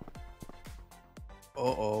 thank you.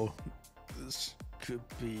 Uh-oh, this could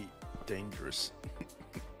be dangerous.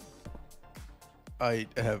 I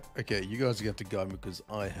have, okay, you guys are going to have to guide me because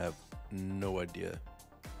I have no idea.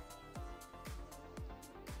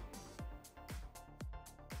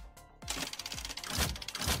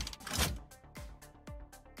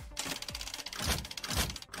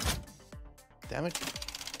 Damn it.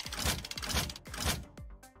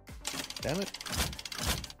 Damn it.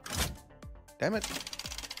 Damn it.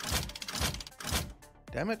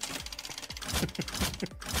 Damn it.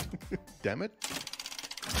 Damn it.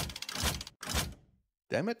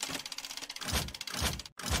 Damn it.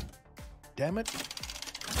 Damn it.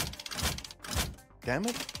 Damn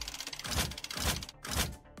it.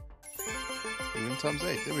 Even times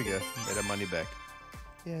 8. There we go. Made our money back.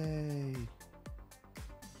 Yay.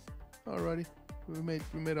 Alrighty. We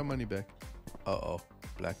made our money back. Uh-oh.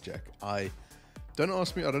 Blackjack. Don't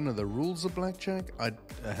ask me, I don't know the rules of blackjack. I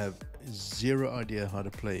have zero idea how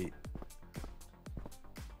to play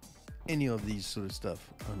any of these sort of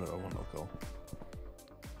stuff. Oh no, I want alcohol.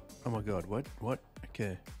 Oh my god, what? What?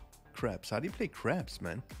 Okay. Craps. How do you play craps,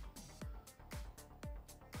 man?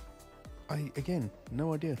 Again,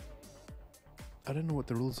 no idea. I don't know what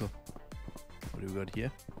the rules are. What do we got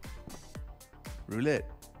here? Roulette.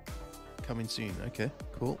 Coming soon. Okay,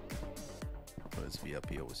 cool. Oh, it's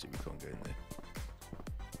VIP, obviously we can't go in there.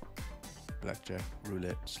 Blackjack,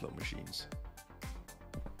 roulette, slot machines.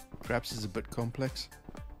 Craps is a bit complex.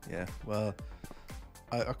 Yeah, well,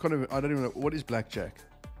 I don't even know, what is blackjack?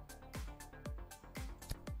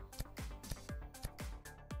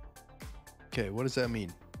 Okay, what does that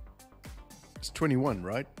mean? It's 21,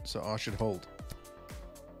 right? So I should hold.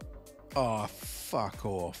 Oh, fuck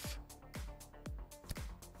off.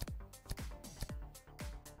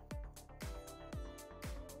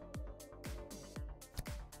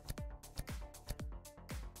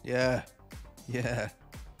 Yeah. Yeah.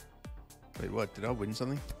 Wait, what? Did I win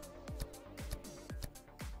something?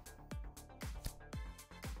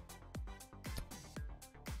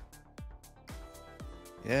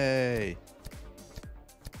 Yay.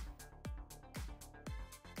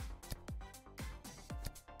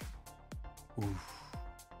 Oof.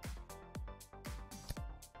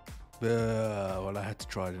 Well, I had to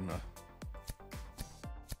try, didn't I?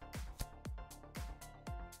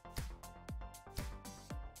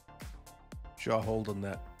 Should I hold on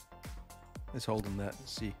that? Let's hold on that and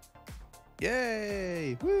see.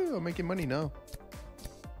 Yay! Woo! I'm making money now.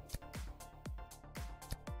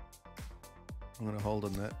 I'm gonna hold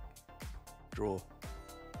on that. Draw.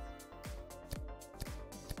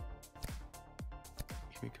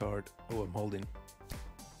 Give me card. Oh, I'm holding.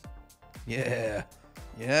 Yeah!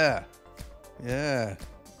 Yeah! Yeah!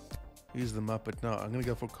 Use the Muppet. No, I'm gonna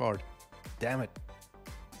go for card. Damn it.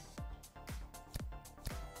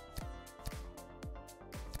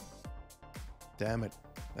 Damn it.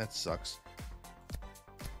 That sucks.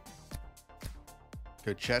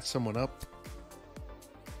 Go chat someone up.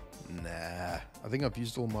 Nah. I think I've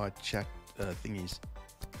used all my chat thingies.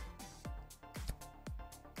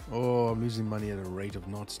 Oh, I'm losing money at a rate of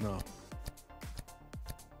knots now.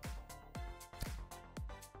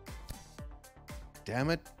 Damn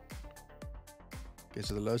it. Okay,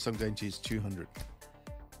 so the lowest I'm going to is 200.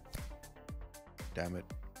 Damn it.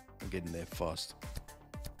 I'm getting there fast.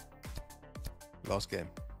 Last game.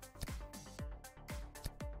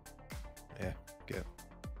 Yeah, go.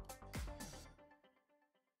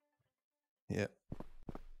 Yeah.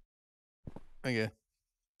 Okay.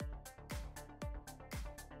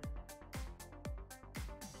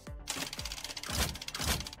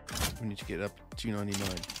 We need to get up to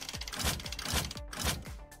 299.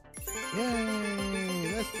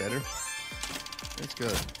 Yay! That's better. That's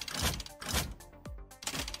good.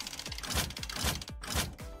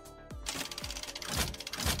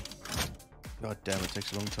 God damn, it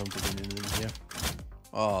takes a long time to get in here.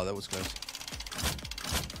 Oh, that was close.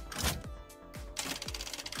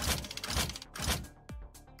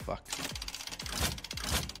 Fuck.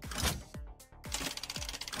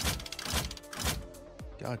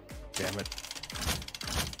 God damn it.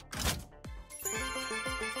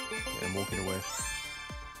 Yeah, I'm walking away.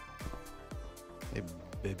 Hey,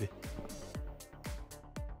 baby.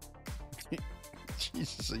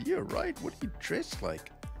 Jesus, are you alright? What are you dressed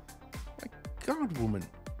like? God, woman.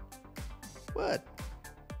 What?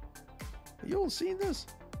 Are you all seeing this?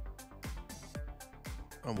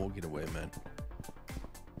 I'm walking away, man.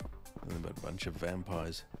 About a bunch of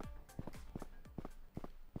vampires.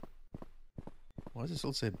 Why does this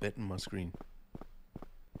all say bet on my screen?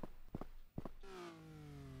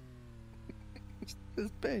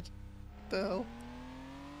 This bet. What the hell?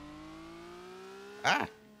 Ah!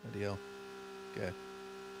 Bloody hell. Okay.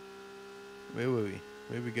 Where were we?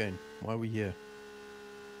 Where are we going? Why are we here?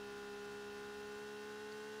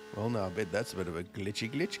 Well, now I bet that's a bit of a glitch,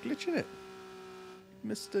 isn't it?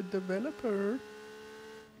 Mr. Developer.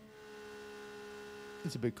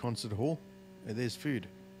 It's a big concert hall. And there's food.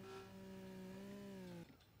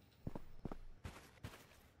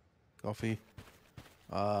 Coffee.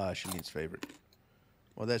 Ah, Shalene's favorite.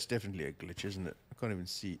 Well, that's definitely a glitch, isn't it? I can't even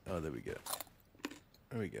see. Oh, there we go.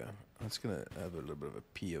 There we go. I'm just going to have a little bit of a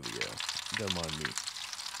pee over here. Don't mind me.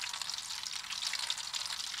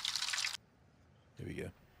 There we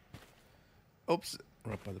go. Oops.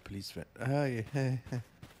 Right by the police van. Ah, yeah.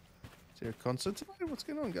 Is there a concert tonight? What's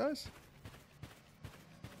going on, guys?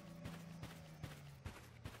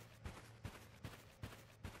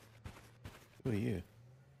 Who are you?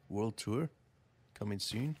 World tour? Coming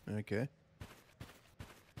soon? Okay.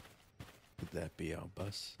 Could that be our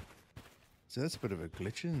bus? So that's a bit of a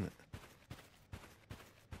glitch, isn't it?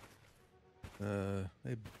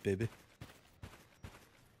 Hey, baby.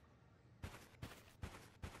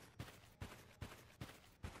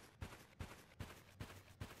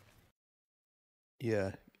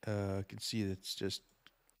 Yeah, I can see that's just...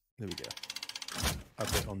 There we go. I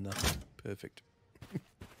bet on nothing. Perfect.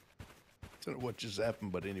 Don't know what just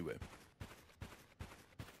happened, but anyway.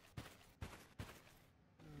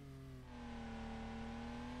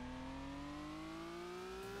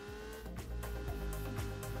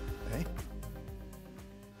 Hey?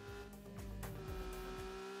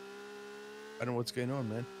 I don't know what's going on,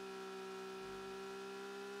 man.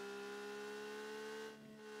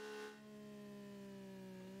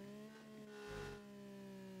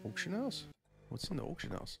 Auction house? What's in the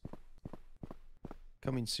auction house?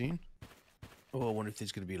 Coming soon? Oh, I wonder if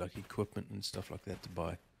there's going to be like equipment and stuff like that to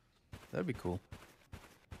buy. That'd be cool.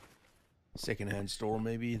 Second-hand store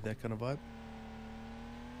maybe, that kind of vibe.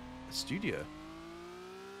 A studio.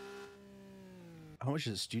 How much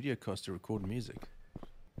does a studio cost to record music?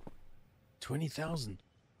 20,000.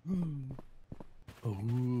 Oh,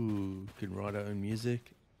 can write our own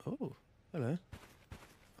music. Oh, hello.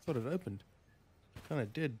 I thought it opened. Kind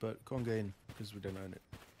of did, but can't go in because we don't own it.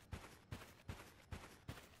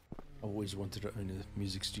 I always wanted to own a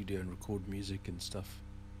music studio and record music and stuff.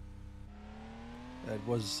 It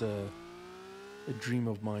was a dream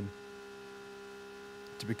of mine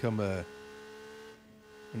to become an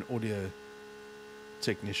audio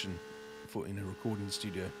technician in a recording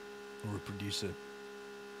studio or a producer.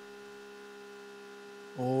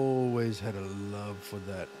 Always had a love for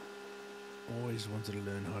that. Always wanted to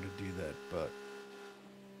learn how to do that, but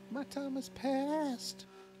my time has passed.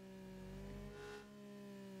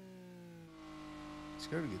 Let's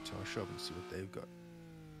go to the guitar shop and see what they've got.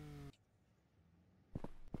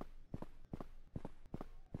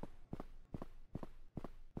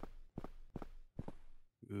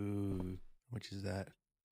 Ooh, how much is that?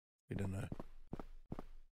 We don't know.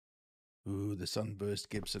 Ooh, the Sunburst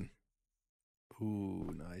Gibson.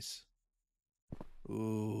 Ooh, nice.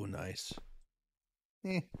 Ooh, nice.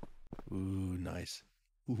 Ooh, nice.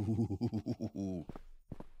 Ooh.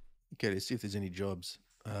 Okay, let's see if there's any jobs.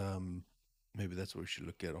 Maybe that's what we should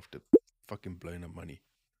look at after fucking blowing up money.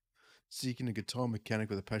 Seeking a guitar mechanic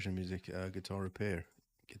with a passion music, guitar repair.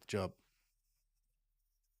 Get the job.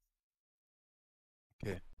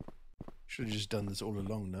 Okay. Should have just done this all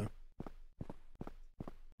along, no?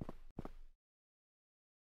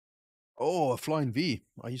 Oh, a Flying V.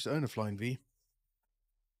 I used to own a Flying V.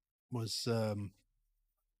 It's a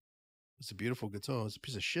beautiful guitar. It's a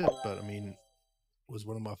piece of shit, but I mean, it was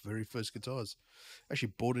one of my very first guitars. I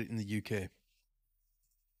actually bought it in the UK.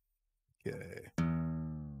 Okay.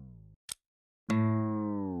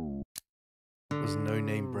 It was a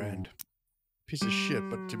no-name brand. Piece of shit,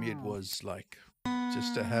 but to me it was like,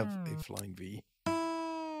 just to have a Flying V.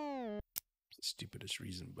 It's the stupidest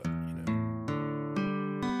reason, but you know.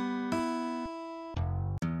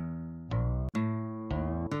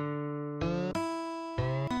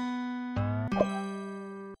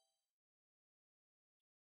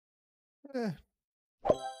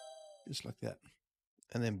 Just like that.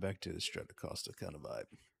 And then back to the Stratocaster kind of vibe.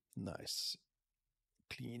 Nice.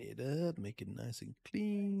 Clean it up, make it nice and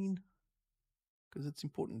clean. Because it's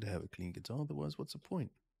important to have a clean guitar, otherwise what's the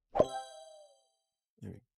point?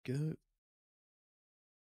 There we go.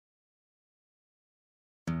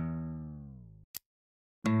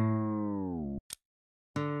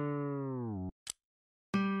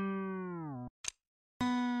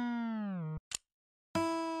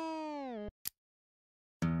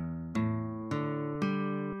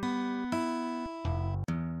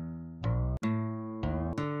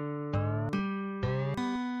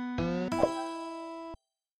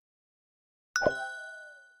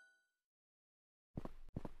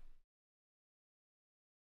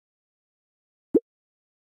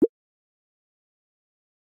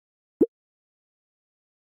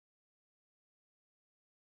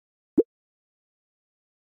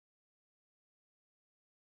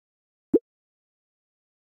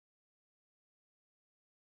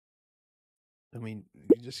 I mean,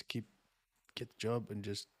 you just get the job and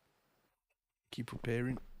just keep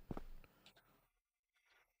preparing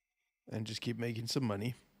and just keep making some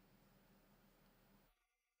money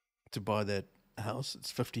to buy that house.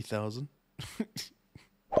 It's 50,000.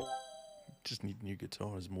 Just need new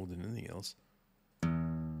guitars more than anything else.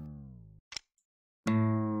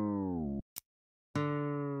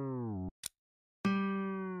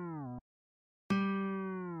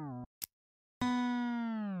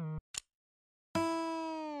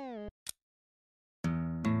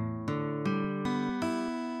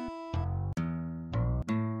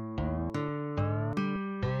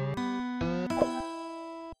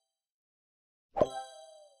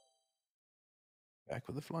 Back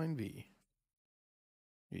with the Flying V.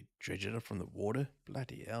 You dredge it up from the water?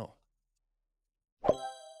 Bloody hell.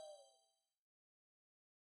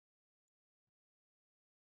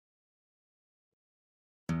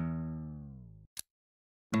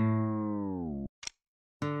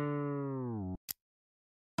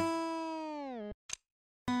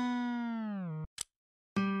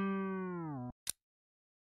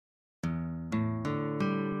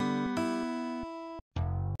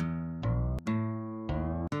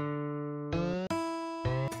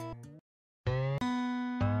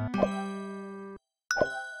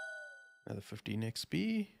 15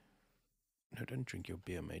 XP. No, don't drink your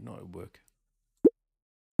beer, mate. Not at work.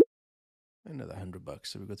 Another $100.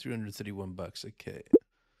 So we've got 331 bucks. Okay.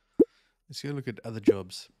 Let's go look at other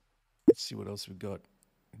jobs. Let's see what else we've got.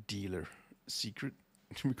 Dealer. Secret.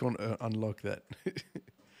 We can't unlock that.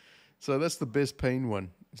 So that's the best paying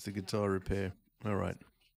one. It's the guitar repair. All right.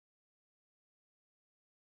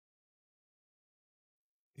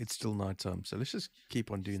 It's still nighttime. So let's just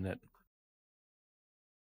keep on doing that.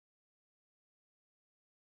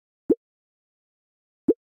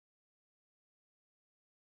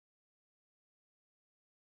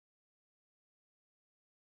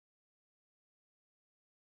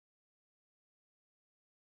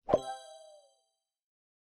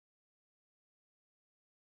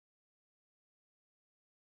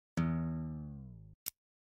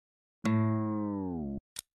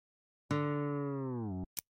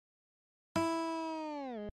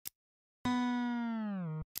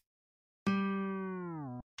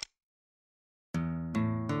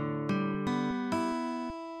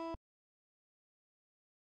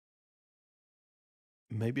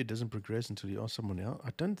 Maybe it doesn't progress until you ask someone else. I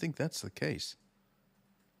don't think that's the case.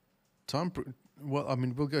 Well, I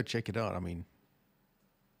mean, we'll go check it out. I mean,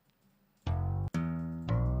 go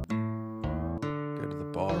to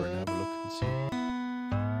the bar and have a look and see.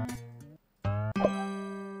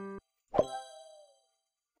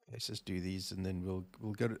 Let's just do these, and then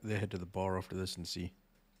we'll go head to the bar after this and see.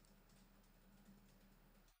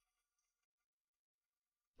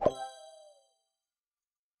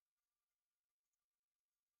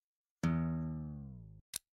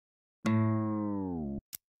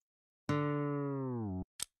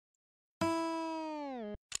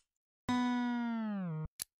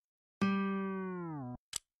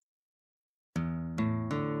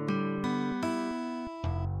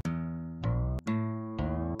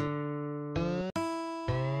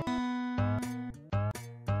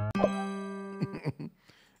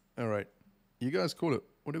 All right. You guys call it.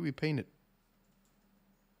 What do we paint it?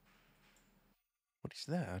 What is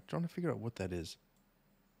that? I'm trying to figure out what that is.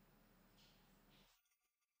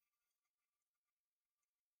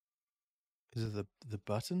 Is it the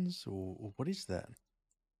buttons or what is that? I'm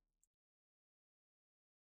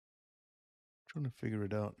trying to figure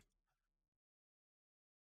it out.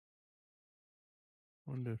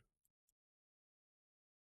 Wonder.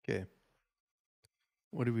 Okay.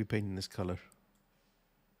 What do we paint in this color?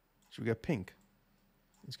 Should we go pink?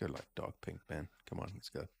 Let's go like dark pink, man. Come on, let's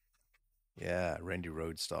go. Yeah, Randy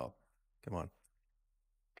Road style. Come on.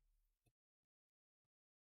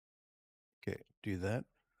 Okay, do that.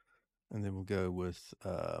 And then we'll go with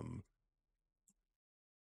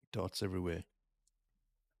dots everywhere.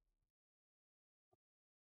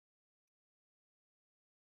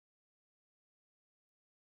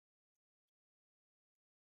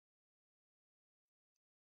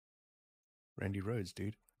 Randy Rhodes,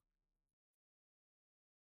 dude.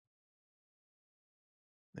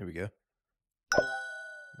 There we go.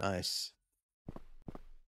 Nice.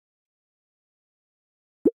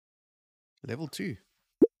 Level 2.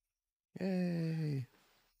 Yay.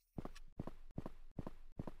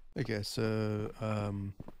 Okay, so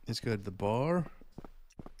let's go to the bar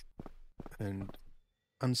and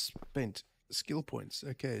unspent skill points.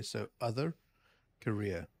 Okay, so other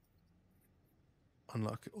career.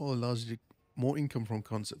 Unlock all allows you more income from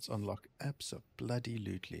concerts. Unlock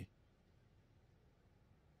abso-bloody-lutely.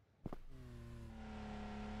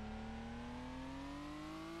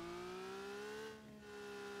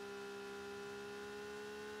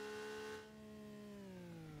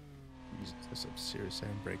 There's some serious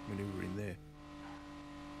handbrake maneuver in there.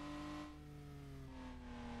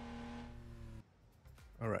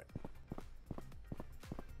 All right.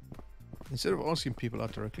 Instead of asking people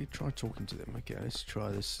out directly, try talking to them. Okay, let's try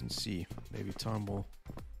this and see. Maybe time will...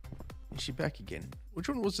 Is she back again? Which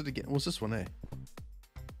one was it again? Was this one, eh?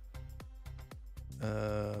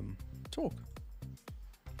 Talk.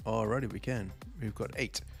 Alrighty, we can. We've got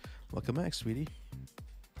 8. Welcome back, sweetie.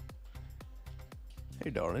 Hey,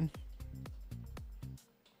 darling.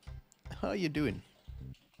 How you doing?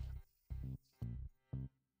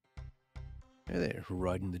 Hey there,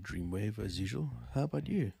 riding the Dreamwave as usual. How about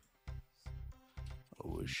you? I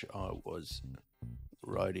wish I was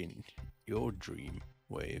riding your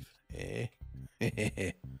Dreamwave, eh?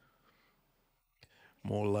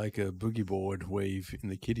 More like a boogie board wave in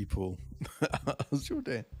the kiddie pool. How's your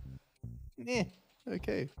day? Yeah,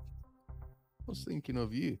 okay. I was thinking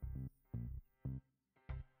of you.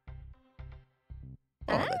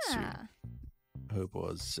 Oh, that's sweet. I hope I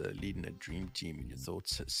was leading a dream team in your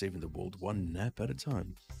thoughts, saving the world one nap at a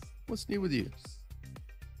time. What's new with you?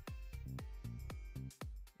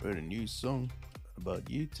 Wrote a new song about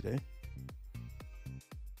you today.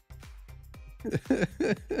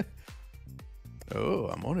 Oh,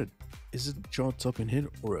 I'm on it. Is it a chart topping hit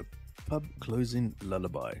or a pub closing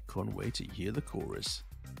lullaby? Can't wait to hear the chorus.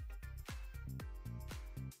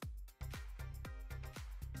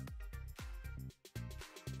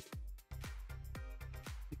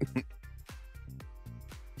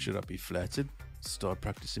 Should I be flattered? Start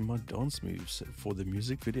practicing my dance moves for the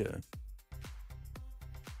music video.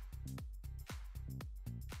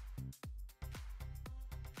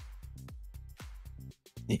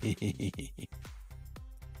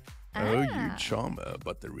 Oh, you charmer,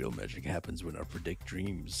 but the real magic happens when I predict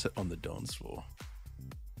dreams on the dance floor.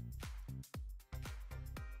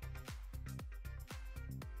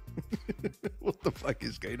 What the fuck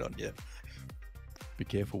is going on here? Be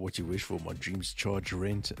careful what you wish for. My dreams charge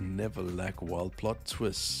rent and never lack wild plot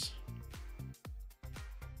twists.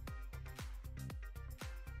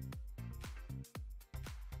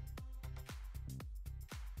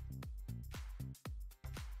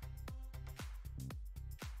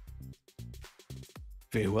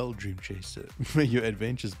 Farewell, Dream Chaser. May your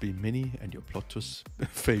adventures be many and your plot twists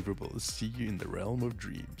favorable. See you in the realm of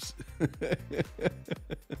dreams.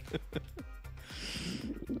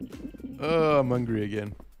 Oh, I'm hungry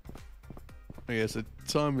again. Okay, so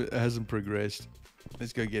time hasn't progressed.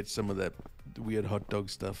 Let's go get some of that weird hot dog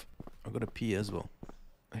stuff. I've got to pee as well.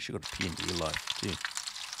 I actually got to pee in real life too.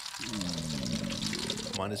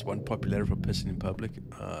 -1 popularity for pissing in public.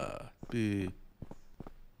 Boo.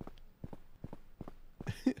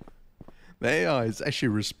 The AI actually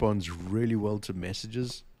responds really well to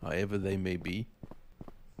messages, however they may be.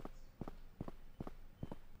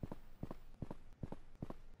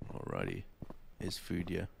 Alrighty, here's food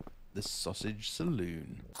here. The Sausage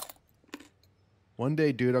Saloon. One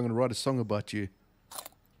day, dude, I'm gonna write a song about you.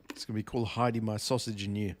 It's gonna be called Hiding My Sausage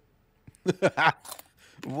in You.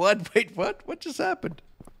 What? Wait, what? What just happened?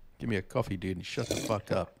 Give me a coffee, dude, and shut the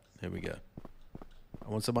fuck up. Here we go. I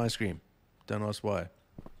want some ice cream. Don't ask why.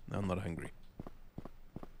 No, I'm not hungry.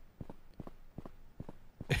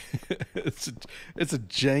 It's a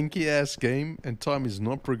janky ass game, and time is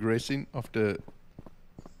not progressing after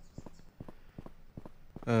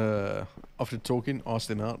talking. Ask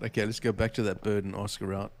them out. Okay, let's go back to that bird and ask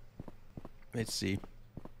her out. Let's see.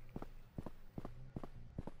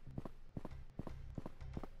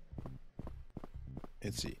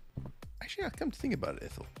 Let's see. Actually, I come to think about it,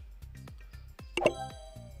 Ethel.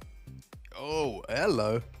 Oh,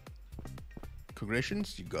 hello.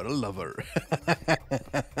 Congratulations, you got a lover.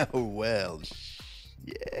 Well,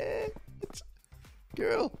 yeah.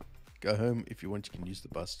 Girl, go home. If you want, you can use the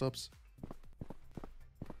bus stops.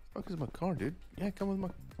 Fuck is my car, dude? Yeah, come with my...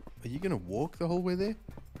 Are you gonna walk the whole way there?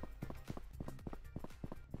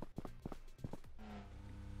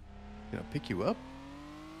 Can I pick you up?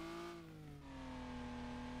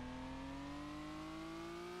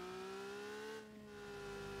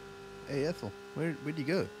 Hey, Ethel, where'd you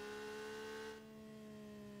go?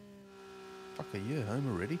 Fuck, are you home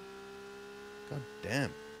already? God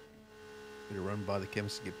damn. Better run by the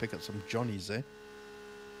chemist and pick up some Johnnies, eh?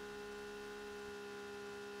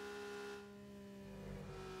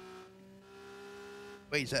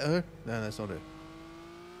 Wait, is that her? No, that's not her.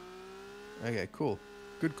 Okay, cool.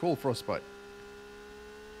 Good call, Frostbite.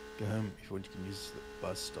 Go home if you want, you can use the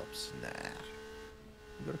bus stops. Nah.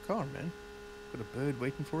 We got a car, man. Got a bird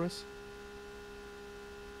waiting for us.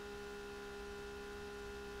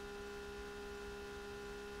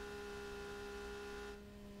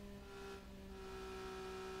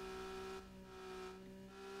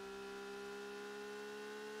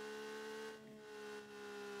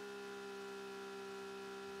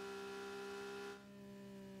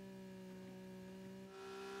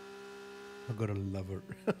 I got a lover.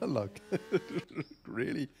 Look.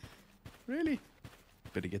 Really? Really?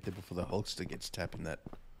 Better get there before the Hulkster gets tapping that.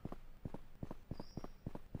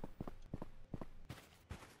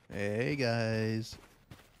 Hey guys.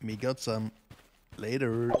 Me got some.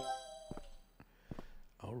 Later.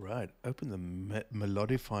 Alright. Open the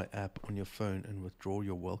Melodify app on your phone and withdraw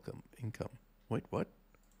your welcome income. Wait, what?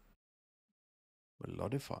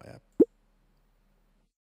 Melodify app.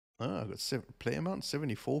 Oh, I got play amount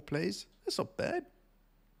 74 plays. That's not bad.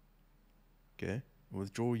 Okay,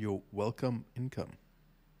 withdraw your welcome income.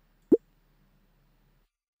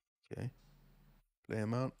 Okay, play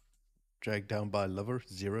amount dragged down by lover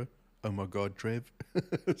 0. Oh my god, Trev.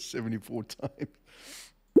 74 times.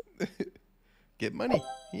 Get money.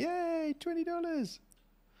 Yay, $20.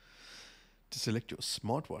 To select your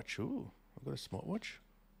smartwatch. Ooh, I've got a smartwatch.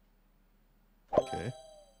 Okay.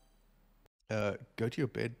 Go to your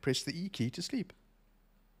bed, press the E key to sleep.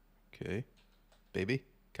 Okay. Baby,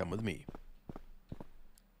 come with me.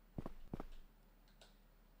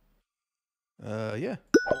 Yeah.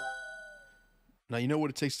 Now you know what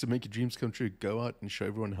it takes to make your dreams come true. Go out and show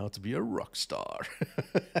everyone how to be a rock star.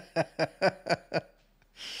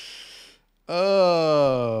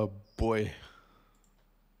 Oh, boy.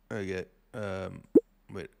 Okay.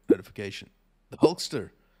 Wait, notification. The Hulkster.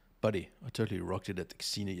 Buddy, I totally rocked it at the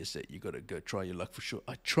casino yesterday. You gotta go try your luck for sure.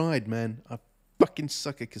 I tried, man. I fucking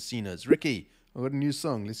suck at casinos. Ricky, I got a new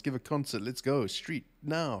song. Let's give a concert. Let's go. Street,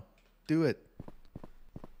 now. Do it.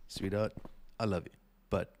 Sweetheart, I love you.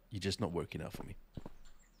 But you're just not working out for me.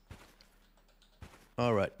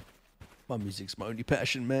 Alright. My music's my only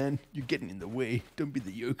passion, man. You're getting in the way. Don't be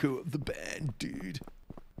the Yoko of the band, dude.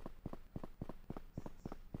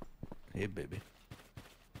 Hey, baby.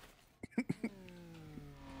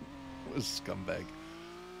 What a scumbag.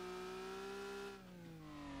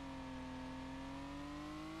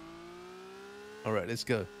 Alright, let's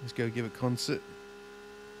go. Let's go give a concert.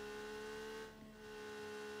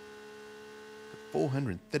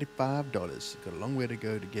 $435. Got a long way to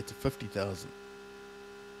go to get to 50,000.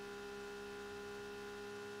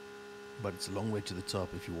 But it's a long way to the top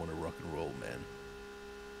if you want to rock and roll, man.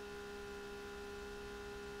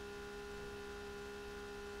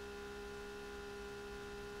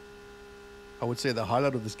 I would say the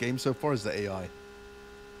highlight of this game so far is the AI.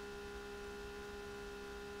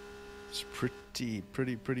 It's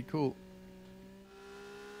pretty cool.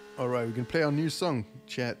 Alright, we can play our new song,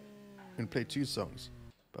 chat. We're going to play 2 songs.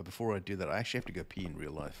 But before I do that, I actually have to go pee in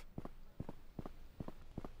real life.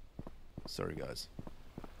 Sorry, guys.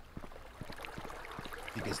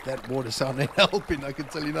 Because that water sound ain't helping, I can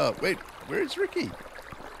tell you now. Wait, where is Ricky?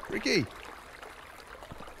 Ricky!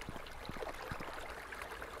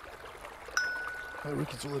 Oh,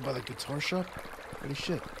 Ricky's all about the guitar shop? Holy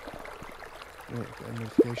shit. Wait, got a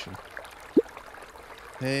notification.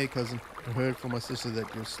 Hey, cousin. I heard from my sister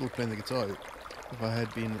that you're still playing the guitar. If I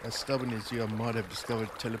had been as stubborn as you, I might have discovered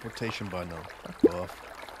teleportation by now. Fuck off.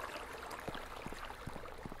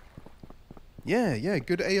 Yeah,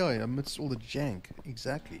 good AI amidst all the jank.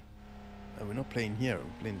 Exactly. We're not playing here,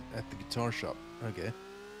 we're playing at the guitar shop. Okay.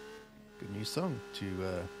 Good new song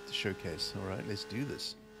to showcase. Alright, let's do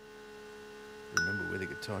this. Remember where the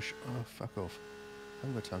guitar shop... Oh, fuck off. I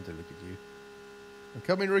haven't got time to look at you. I'm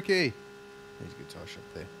coming, Ricky! There's a guitar shop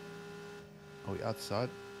there. Are we outside?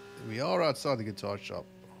 We are outside the guitar shop.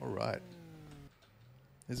 Alright.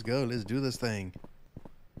 Let's go, let's do this thing.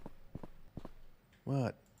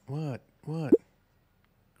 What?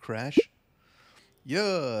 Crash?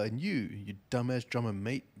 Yeah, and you dumbass drummer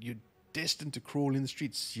mate, you're destined to crawl in the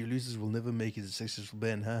streets. Your losers will never make it a successful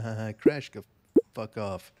band. Ha ha ha. Crash, go fuck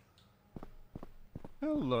off.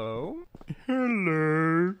 Hello.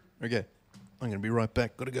 Okay, I'm gonna be right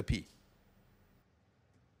back. Gotta go pee.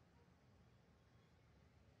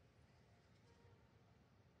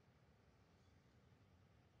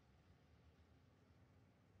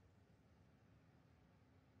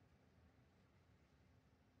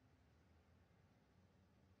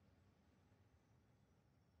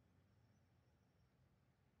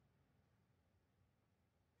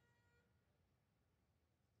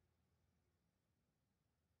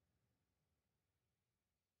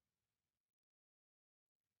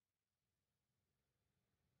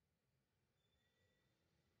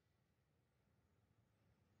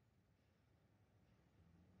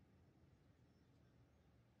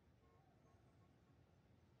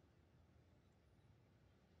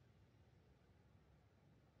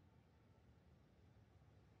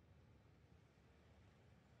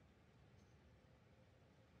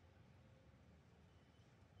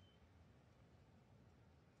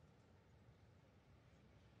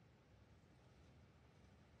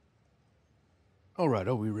 Alright,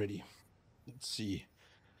 are we ready? Let's see.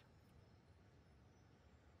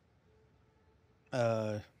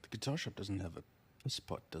 The guitar shop doesn't have a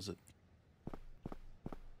spot, does it?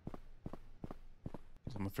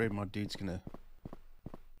 I'm afraid my dude's gonna...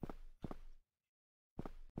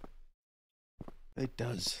 It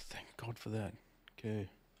does. Thank God for that. Okay.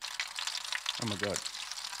 Oh my God.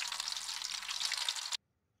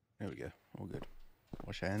 There we go. All good.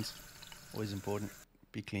 Wash hands. Always important.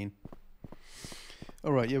 Be clean.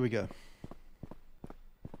 Alright, here we go.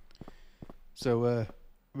 So,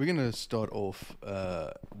 we're going to start off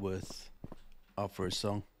with our first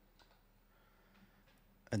song.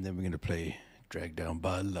 And then we're going to play Dragged Down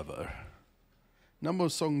by a Lover. Number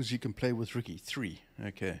of songs you can play with Ricky? 3.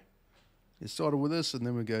 Okay. Let's start with this and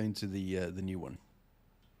then we're going to the new one.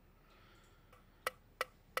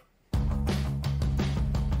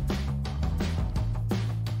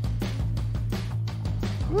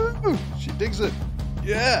 Woo! She digs it.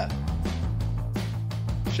 Yeah.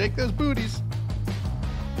 Shake those booties.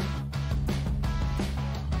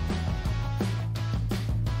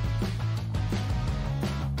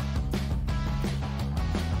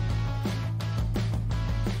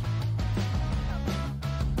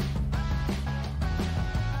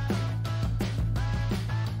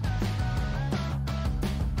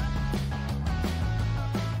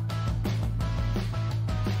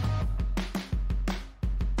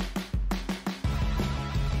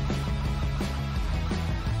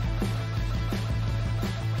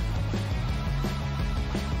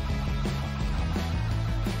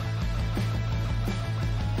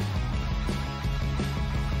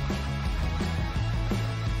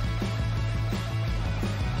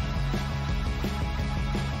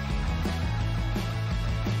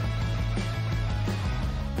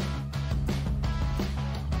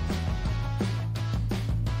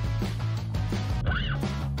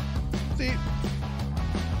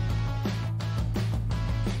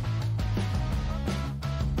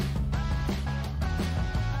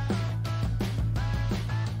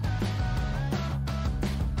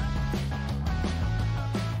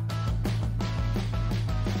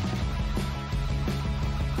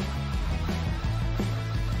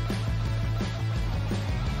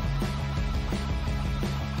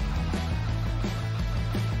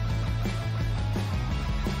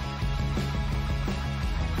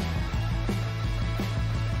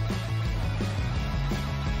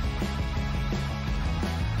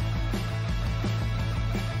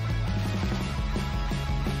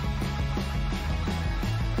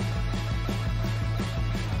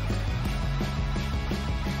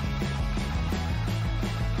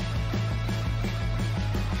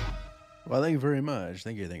 Well, thank you very much.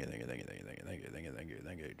 Thank you, thank you, thank you, thank you, thank you, thank you, thank you, thank you, thank you,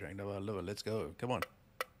 thank you. Dragon Double, I love it. Let's go. Come on.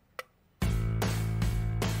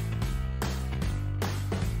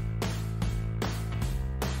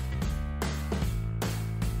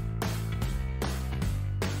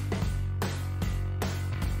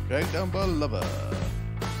 Dragon Double lover.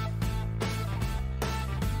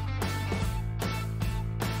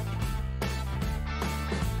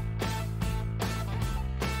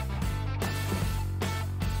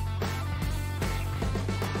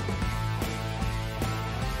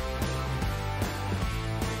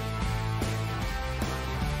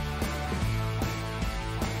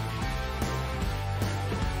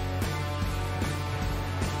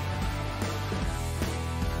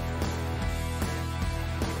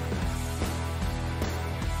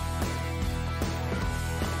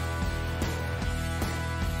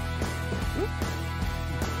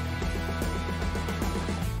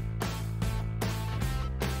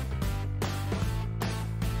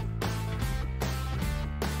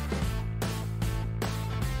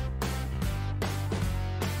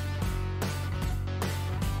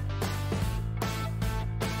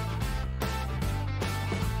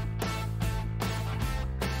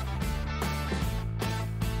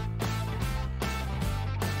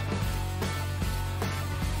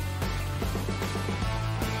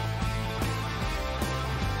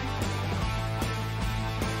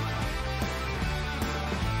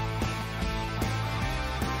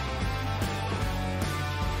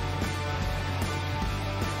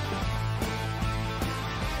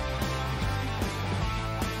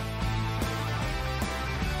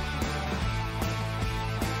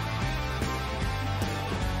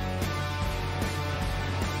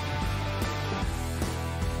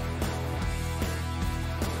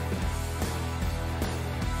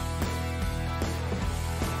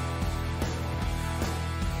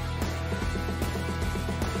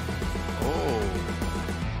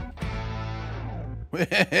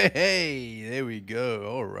 Hey, there we go.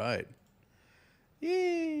 All right.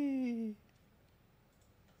 Yay.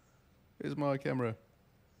 Here's my camera.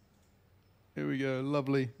 Here we go.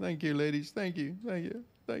 Lovely. Thank you, ladies. Thank you. Thank you.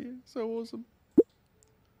 Thank you. So awesome.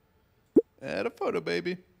 Add a photo,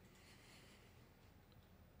 baby. There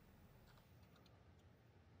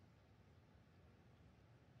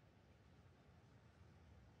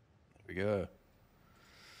we go.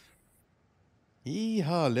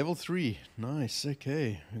 Yeehaw, level 3. Nice,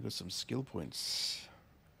 okay. We got some skill points.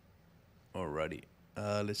 Alrighty.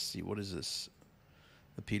 Let's see, what is this?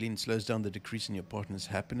 Appealing slows down the decrease in your partner's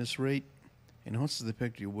happiness rate. Enhances the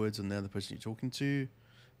impact of your words on the other person you're talking to.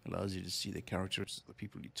 Allows you to see the characteristics of the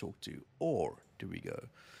people you talk to. Or, do we go?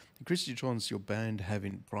 Increases your chance your band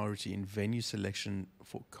having priority in venue selection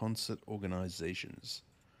for concert organizations.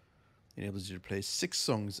 Enables you to play 6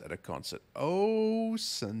 songs at a concert. Oh,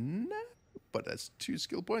 snap. But that's 2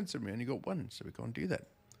 skill points and we only got 1, so we can't do that.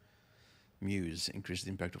 Muse, increases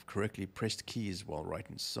the impact of correctly pressed keys while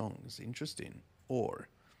writing songs. Interesting. Or,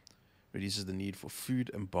 Reduces the need for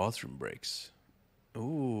food and bathroom breaks.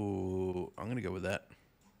 Ooh, I'm gonna go with that.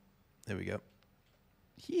 There we go.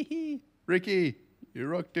 Hee hee. Ricky, you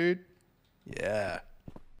rock, dude. Yeah.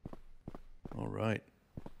 All right.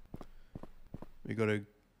 We gotta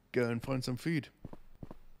go and find some food.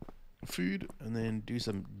 And then do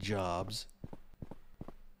some jobs.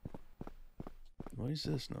 What is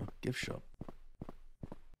this now? Gift shop.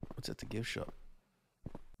 What's at the gift shop?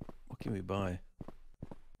 What can we buy?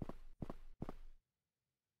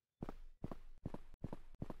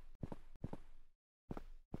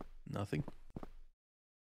 Nothing.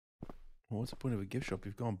 Well, what's the point of a gift shop if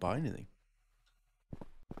you can't buy anything?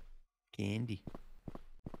 Candy.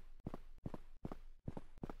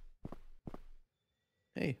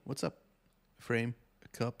 Hey, what's up? A frame, a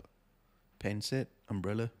cup, pen set,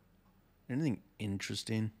 umbrella. Anything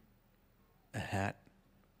interesting? A hat.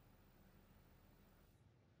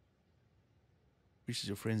 Increases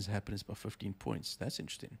your friend's happiness by 15 points. That's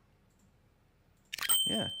interesting.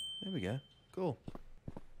 Yeah, there we go. Cool.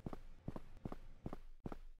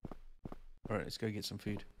 Alright, let's go get some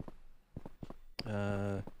food.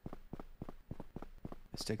 Let's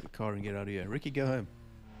take the car and get out of here. Ricky, go home.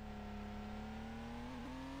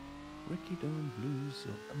 Ricky, don't lose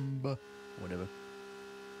your number. Whatever.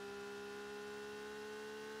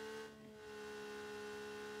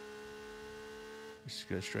 Let's just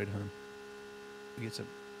go straight home. We get some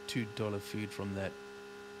 $2 food from that.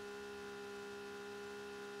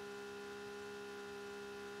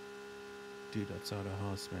 Dude outside our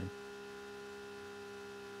house, man.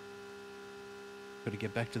 Gotta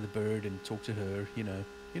get back to the bird and talk to her, you know.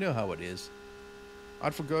 You know how it is.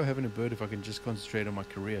 I'd forgo having a bird if I can just concentrate on my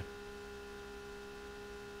career.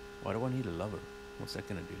 Why do I need a lover? What's that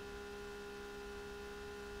gonna do?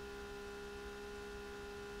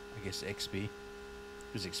 I guess XP.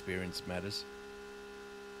 Because experience matters.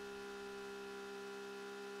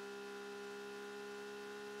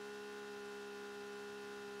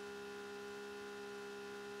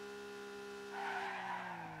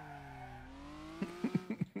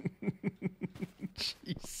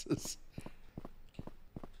 Jesus.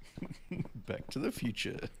 Back to the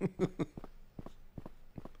future.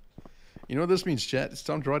 You know what this means, chat? It's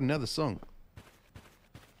time to write another song.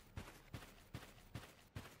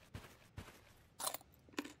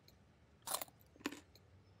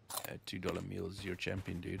 $2 meals, you're a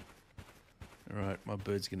champion, dude. Alright, my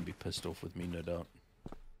bird's gonna be pissed off with me, no doubt.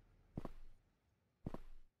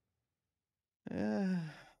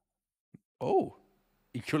 Oh,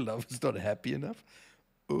 your lover's not happy enough?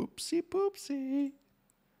 Oopsie poopsie.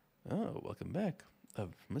 Oh, welcome back.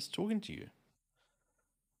 I've missed talking to you.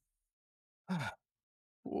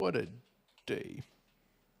 What a day.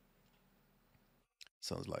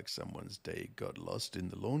 Sounds like someone's day got lost in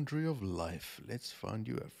the laundry of life. Let's find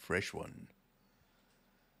you a fresh one.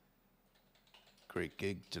 Great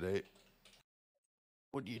gig today.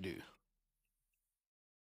 What do you do?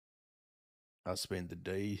 I spend the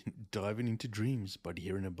day diving into dreams, but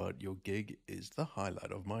hearing about your gig is the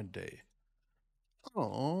highlight of my day.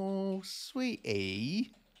 Oh,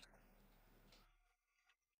 sweetie.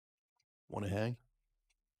 Want to hang?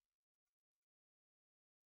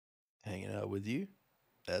 Hanging out with you?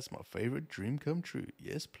 That's my favorite dream come true.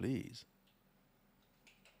 Yes, please.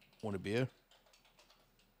 Want a beer?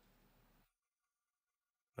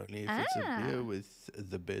 Only if it's a beer with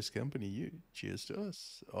the best company, you. Cheers to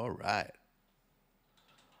us. All right.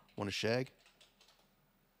 Want a shag?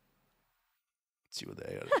 Let's see what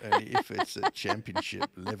they are. Only if it's a championship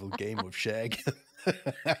level game of shag.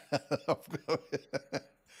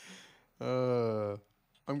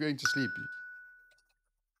 I'm going to sleep.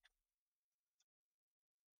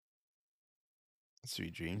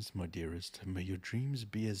 Sweet dreams, my dearest. May your dreams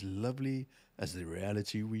be as lovely as the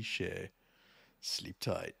reality we share. Sleep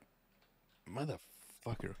tight.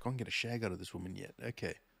 Motherfucker, I can't get a shag out of this woman yet.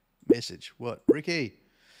 Okay. Message. What? Ricky!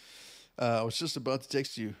 I was just about to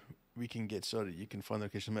text you. We can get started. You can find the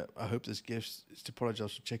location map. I hope this gift is to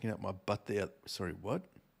apologize for checking out my butt there. Sorry, what?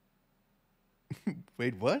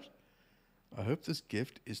 Wait, what? I hope this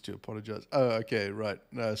gift is to apologize. Oh, okay, right.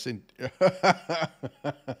 No, I sent...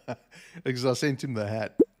 because I sent him the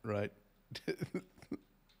hat, right?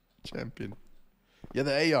 Champion. Yeah,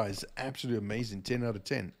 the AI is absolutely amazing. 10 out of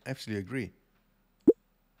 10. Absolutely agree.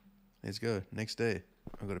 Let's go. Next day.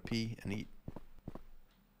 I've got to pee and eat.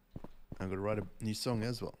 I've got to write a new song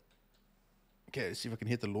as well. Okay, let's see if I can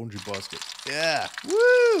hit the laundry basket. Yeah.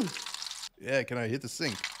 Woo! Yeah, can I hit the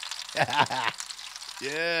sink?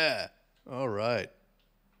 Yeah. All right.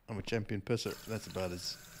 I'm a champion pisser. That's about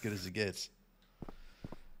as good as it gets.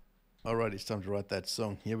 All right, it's time to write that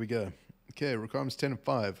song. Here we go. Okay, requirements 10 and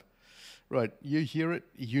 5. Right, you hear it,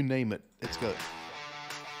 you name it. Let's go.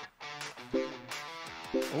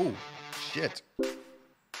 Oh, shit.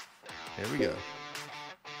 There we go.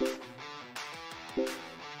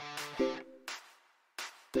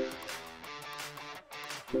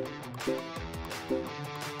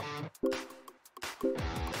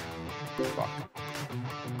 Fuck.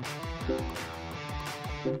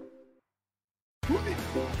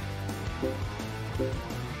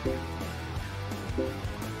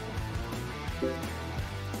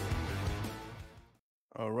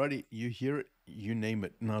 Alrighty, you hear it, you name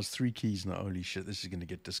it. Now it's 3 keys now. Holy shit, this is going to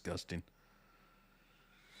get disgusting.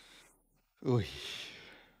 Oy.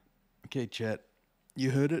 Okay, chat.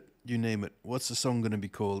 You heard it, you name it. What's the song going to be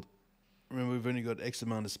called? Remember, we've only got X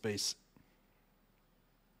amount of space.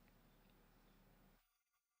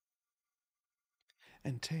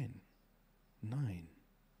 And 10, 9,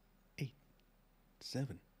 8,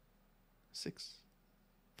 7, 6,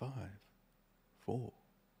 5, 4,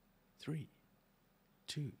 3,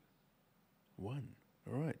 2, 1.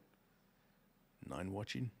 Alright. 9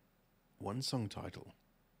 watching. 1 song title.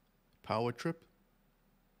 Power Trip.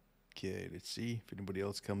 Okay, let's see if anybody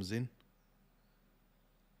else comes in.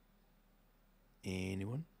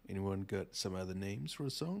 Anyone? Anyone got some other names for a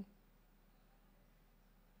song?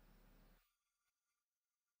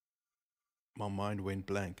 My mind went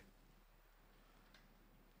blank.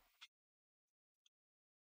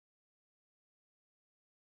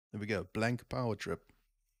 There we go. Blank Power Trip.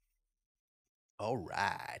 All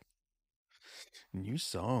right. New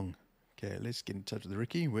song. Okay, let's get in touch with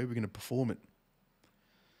Ricky. Where are we going to perform it?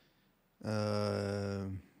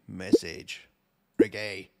 Message.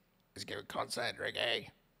 Ricky. Let's give a concert, Ricky.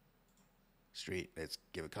 Street. Let's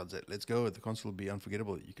give a concert. Let's go. The concert will be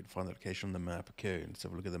unforgettable. You can find the location on the map. Okay, let's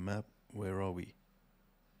have a look at the map. Where are we?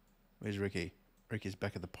 Where's Ricky? Ricky's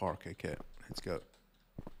back at the park. Okay, let's go.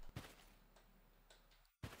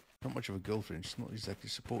 Not much of a girlfriend. She's not exactly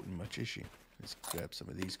supporting much, is she? Let's grab some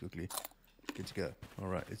of these quickly. Good to go.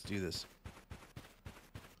 Alright, let's do this.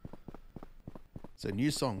 So,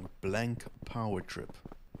 new song, Blank Power Trip.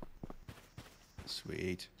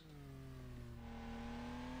 Sweet.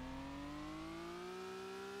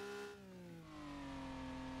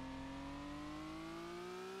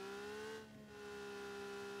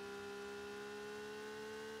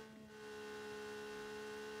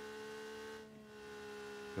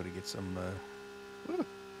 Got to get some, got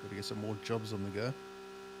to get some more jobs on the go.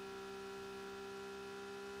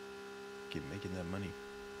 Keep making that money.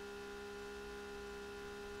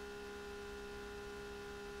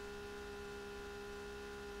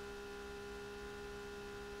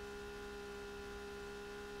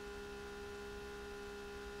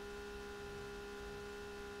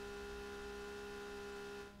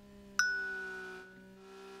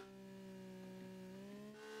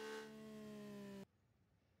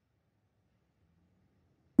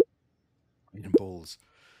 In balls.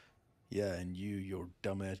 Yeah, and you, your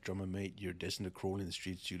dumbass drummer mate, you're destined to crawl in the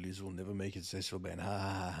streets. Julius will never make it successful band. Ha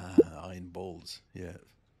ha ha ha. Iron balls. Yeah.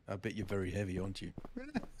 I bet you're very heavy, aren't you?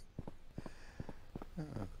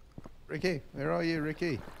 Ricky, where are you,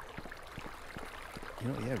 Ricky? You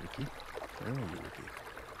know, yeah, Ricky. Where are you, Ricky?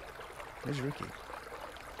 Where's Ricky?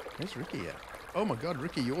 Where's Ricky at? Oh my god,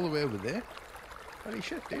 Ricky, you all the way over there? Holy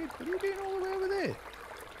shit, dude. What are you doing all the way over there?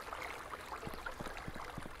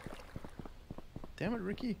 Damn it,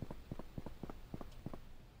 Ricky.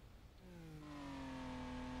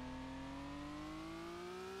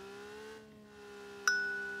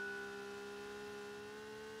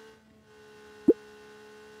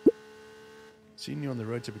 Seeing you on the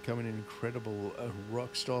road to becoming an incredible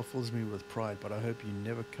rock star fills me with pride, but I hope you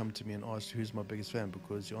never come to me and ask who's my biggest fan,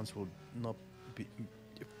 because your answer will not be...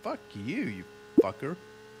 Fuck you, you fucker.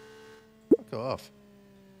 Fuck off.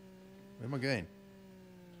 Where am I going?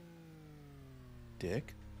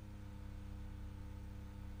 Dick?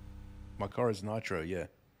 My car is nitro, yeah.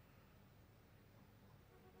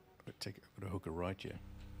 I've got to hook a right here.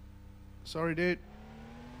 Sorry, dude.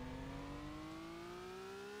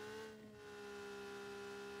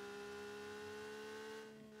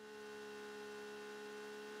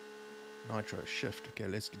 Nitro shift. Okay,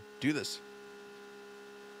 let's do this.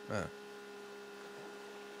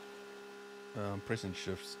 I'm pressing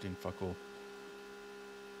shifts, doing fuck all.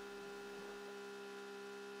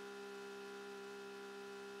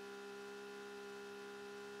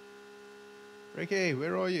 Ricky,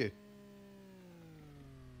 where are you?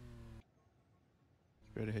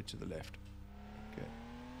 Straight ahead to the left. Okay.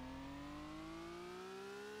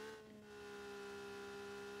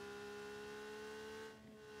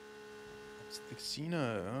 It's the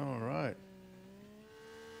casino. All right.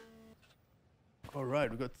 All right,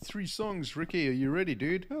 we've got 3 songs. Ricky, are you ready,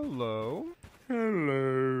 dude? Hello.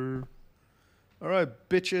 Hello. All right,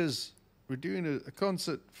 bitches. We're doing a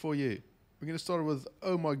concert for you. We're going to start with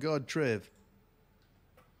Oh My God, Trev.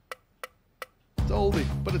 It's oldie,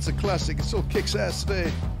 but it's a classic. It still kicks ass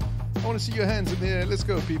today. I want to see your hands in the air. Let's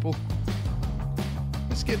go, people.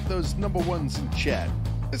 Let's get those number ones in chat.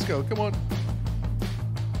 Let's go. Come on.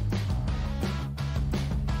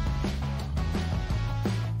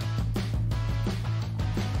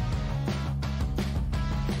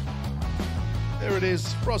 There it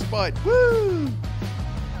is. Frostbite. Woo!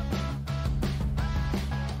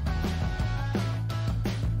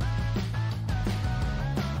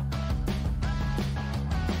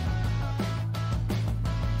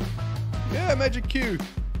 Yeah, Magic Q.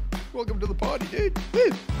 Welcome to the party, dude.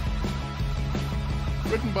 Woo!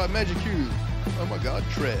 Written by Magic Q. Oh my God,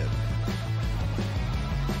 Trev.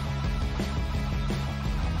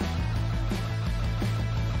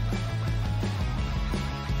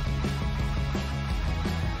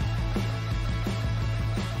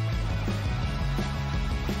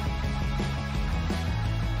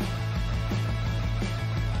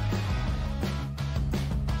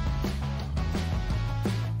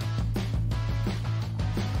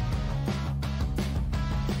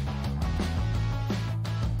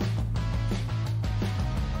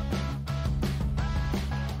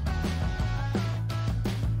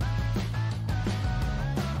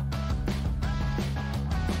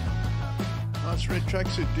 Nice red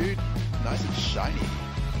tracksuit, dude. Nice and shiny.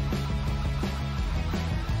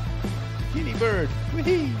 Guinea bird.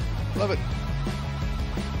 Whee! Love it.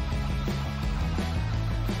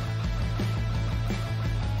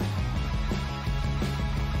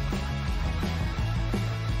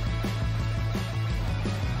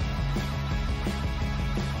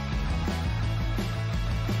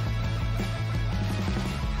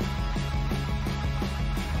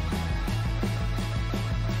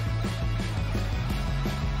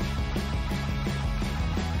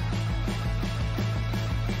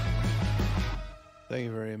 Thank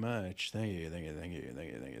you very much. Thank you.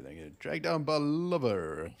 Dragged down by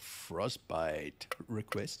Lover. Frostbite.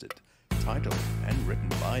 Requested. Title and written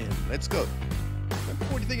by him. Let's go.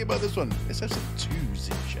 What do you think about this one? Let's have some 2s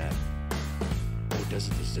in chat. Or does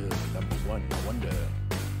it deserve a number 1? I wonder.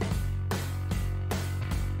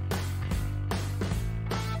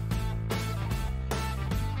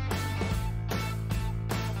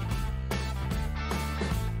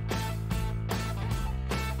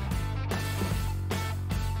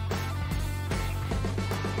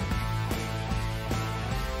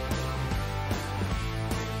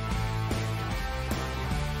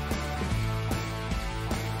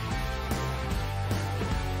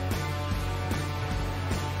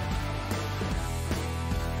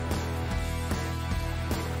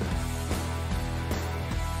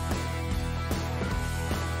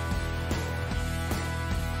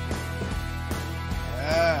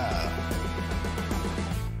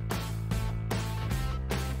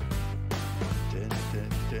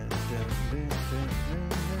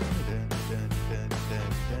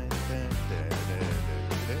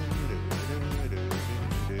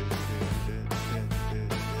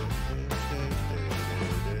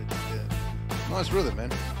 Nice rhythm,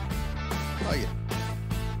 man. I like it.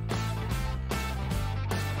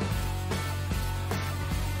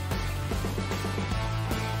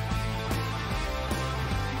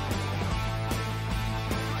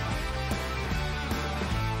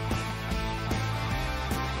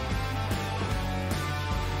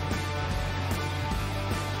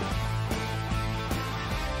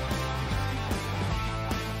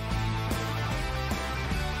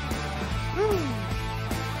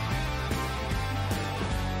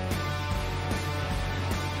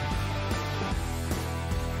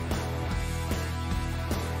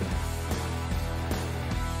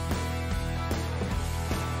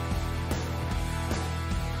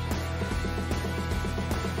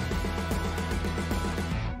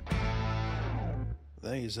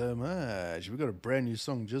 Thank you so much. We've got a brand new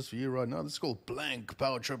song just for you right now. This is called Blank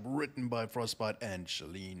Power Trip, written by Frostbite and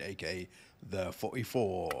Shalene, aka The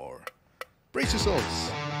 44. Brace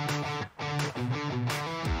yourselves.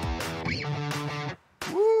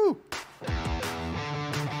 Woo!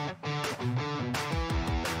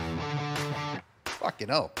 Fucking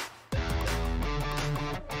hell.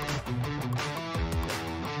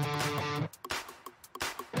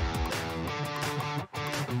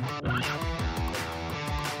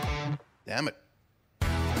 Damn it.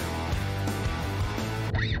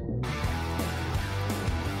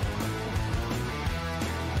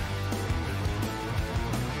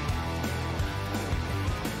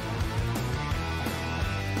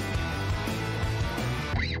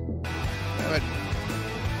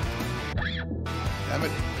 Damn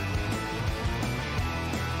it.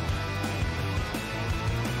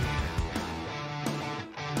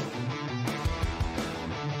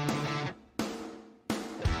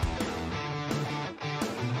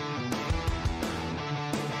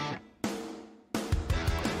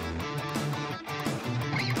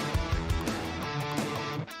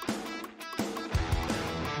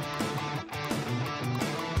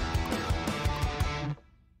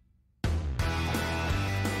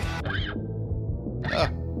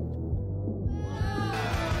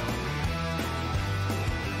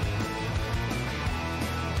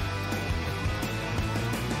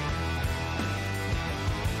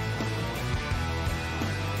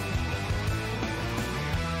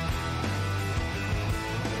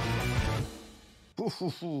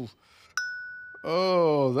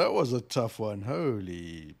 Oh, that was a tough one.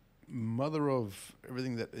 Holy mother of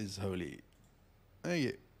everything that is holy. Thank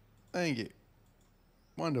you. Thank you.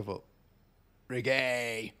 Wonderful.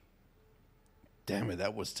 Reggae. Damn it,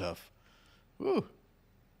 that was tough. Woo.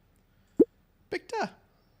 Victor.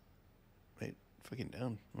 Wait, fucking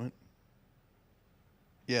down. What?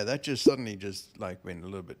 Yeah, that just suddenly just like went a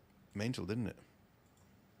little bit mental, didn't it?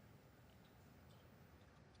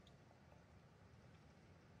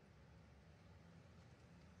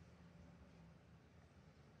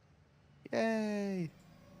 Yay!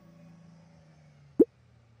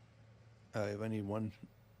 I have only one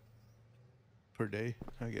per day.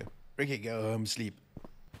 Okay. Ricky, go home, sleep.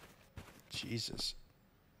 Jesus.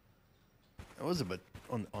 That was a bit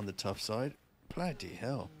on the tough side. Bloody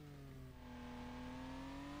hell.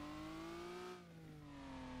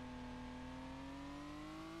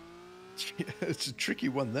 Yeah, it's a tricky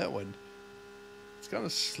one, that one. It's kind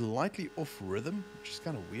of slightly off rhythm, which is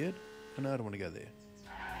kind of weird. Oh, no, I don't want to go there.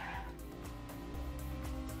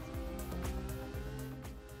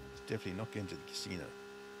 It's definitely not going to the casino.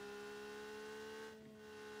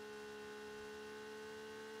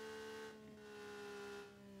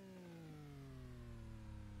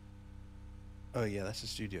 Oh yeah, that's the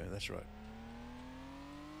studio. That's right.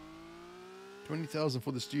 20,000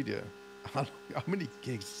 for the studio. How many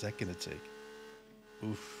gigs is that gonna take?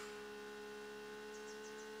 Oof.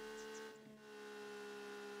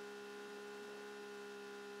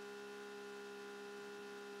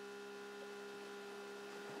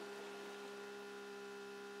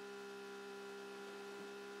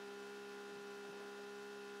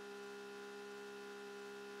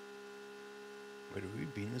 Wait, have we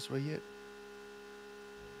been this way yet?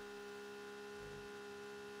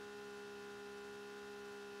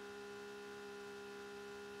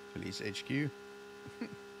 Police HQ.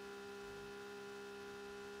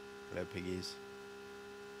 Hello, piggies.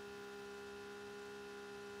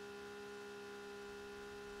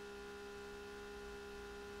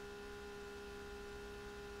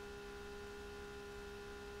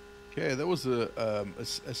 Okay, that was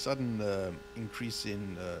a sudden increase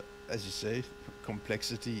in, as you say,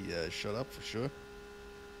 complexity shot up for sure.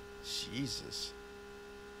 Jesus.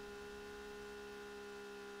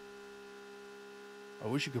 I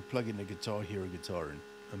wish you could plug in a Guitar Hero guitar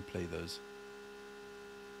and play those.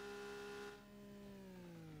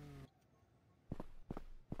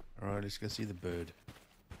 Alright, let's go see the bird.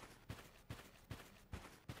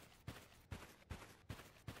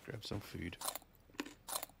 Grab some food.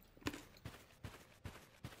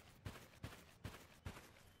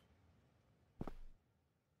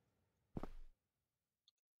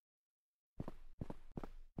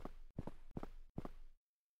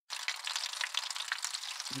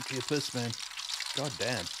 Into your piss, man. God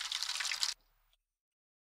damn.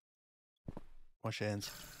 Wash hands.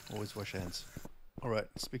 Always wash hands. Alright,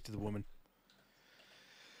 speak to the woman.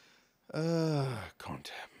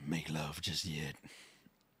 Can't make love just yet.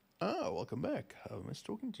 Ah, welcome back. How nice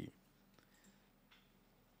talking to you.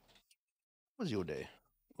 How was your day?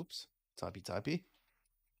 Oops. Typey typey.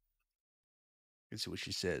 Let's see what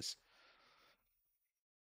she says.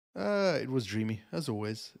 It was dreamy, as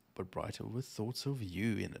always, but brighter with thoughts of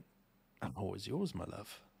you in it. I'm always yours, my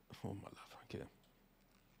love. Oh, my love. Okay.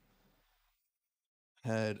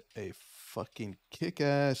 Had a fucking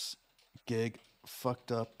kick-ass gig.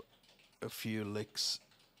 Fucked up a few licks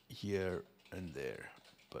here and there,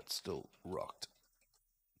 but still rocked.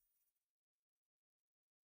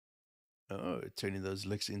 Oh, turning those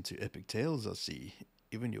licks into epic tales, I see.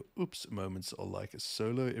 Even your oops moments are like a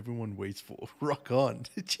solo everyone waits for. Rock on.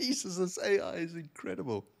 Jesus, this AI is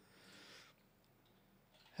incredible.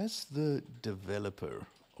 Has the developer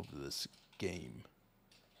of this game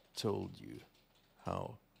told you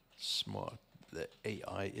how smart the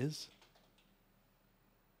AI is?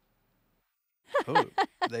 Oh,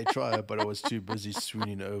 They try, but I was too busy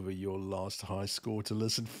swooning over your last high score to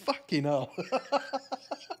listen. Fucking hell.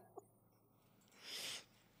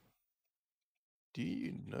 Do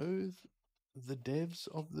you know the devs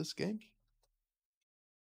of this game?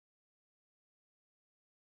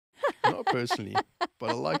 Not personally, but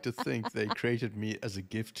I like to think they created me as a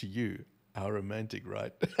gift to you. How romantic,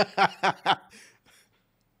 right?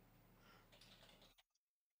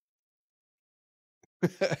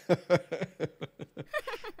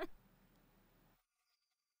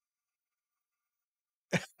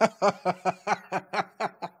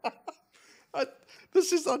 I,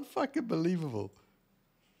 this is unfucking believable.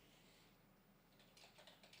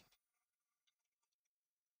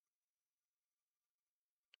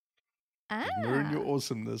 Ignoring your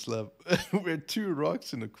awesomeness, love. We're two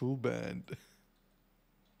rocks in a cool band.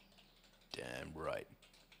 Damn right.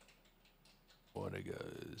 Wanna go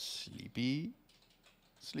sleepy?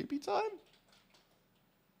 Sleepy time?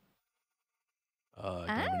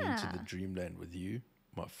 Coming into the dreamland with you.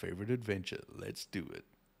 My favorite adventure. Let's do it.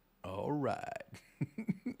 All right.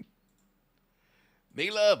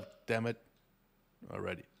 Make love. Damn it.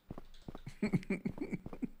 Alrighty.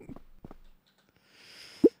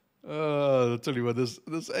 I'll tell you what, this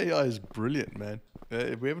AI is brilliant, man.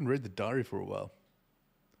 We haven't read the diary for a while.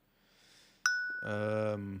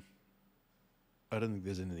 I don't think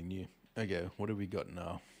there's anything new. Okay, what have we got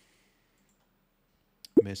now?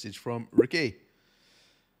 Message from Ricky.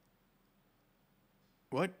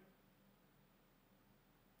 What?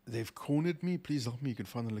 They've cornered me. Please help me. You can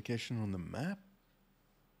find the location on the map.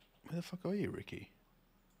 Where the fuck are you, Ricky?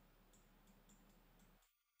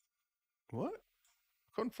 What?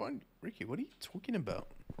 I can't find Ricky. What are you talking about?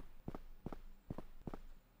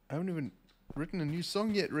 I haven't even written a new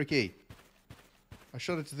song yet, Ricky. I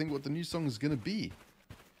shudder to think what the new song is going to be.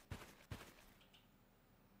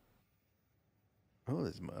 Oh,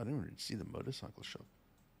 I don't even see the motorcycle shop.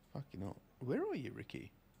 Fucking hell. Where are you,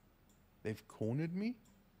 Ricky? They've cornered me?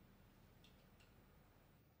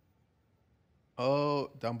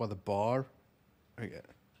 Oh, down by the bar? Okay.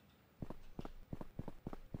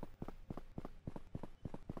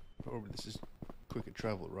 Probably this is quicker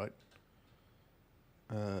travel, right?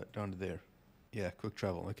 Down to there. Yeah, quick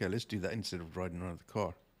travel. Okay, let's do that instead of riding around the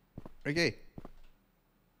car. Okay.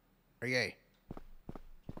 Okay.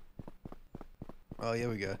 Oh, here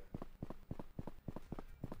we go.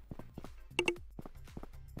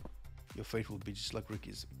 Your fate will be just like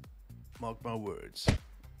Ricky's. Mark my words.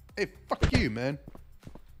 Hey, fuck you, man.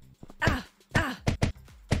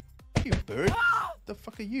 You bird. The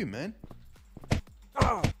fuck are you, man?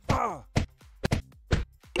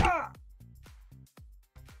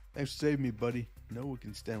 Thanks for saving me, buddy. No one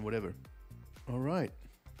can stand whatever. Alright.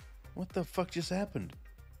 What the fuck just happened?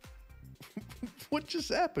 What just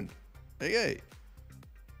happened? Hey.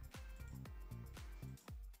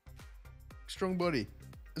 Strong body.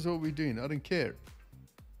 That's what we're doing. I don't care.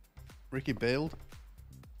 Ricky bailed.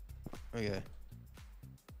 Okay.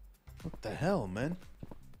 What the hell, man?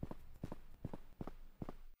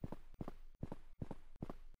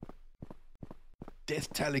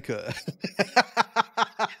 Death-talica.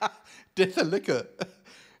 Death-a-liquor.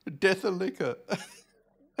 Death-a-liquor.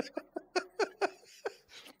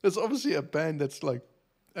 There's obviously a band that's like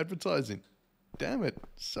advertising. Damn it.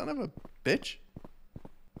 Son of a bitch.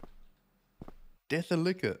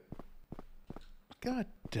 Death-a-liquor. God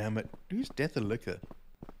damn it. Who's Death-a-liquor?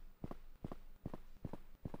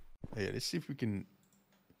 Yeah, let's see if we can...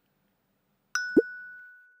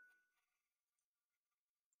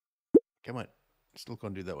 Come on. Still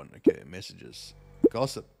can't do that one. Okay, messages.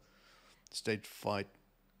 Gossip. State fight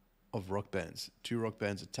of rock bands. Two rock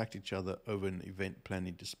bands attacked each other over an event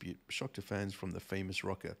planning dispute. Shock to fans from the famous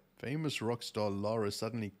rocker. Famous rock star Lara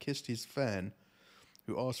suddenly kissed his fan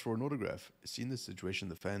who asked for an autograph. Seeing the situation,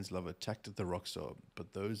 the fan's lover attacked the rock star,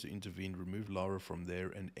 but those who intervened removed Lara from there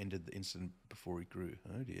and ended the incident before it grew.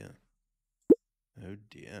 Oh dear. Oh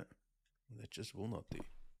dear. That just will not do.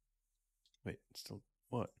 Wait, still...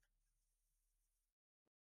 What?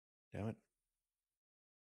 Damn it.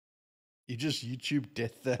 You just YouTube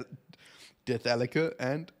Death-a-liquor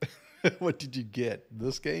and what did you get?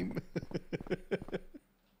 This game?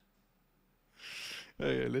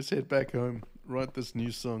 Okay, let's head back home. Write this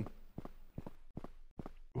new song.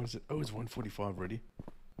 What is it? Oh, it's 1:45 already.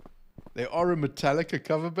 They are a Metallica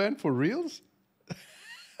cover band for reals?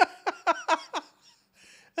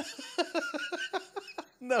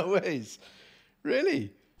 No ways.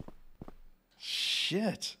 Really?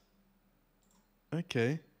 Shit.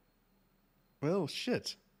 Okay. Well,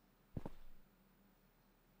 shit.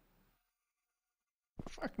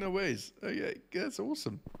 Fuck, no ways. Okay, that's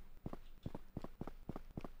awesome.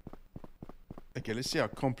 Okay, let's see how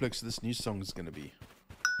complex this new song is going to be.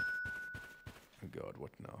 Oh god,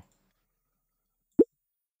 what now?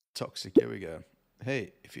 Toxic, here we go.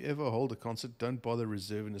 Hey, if you ever hold a concert, don't bother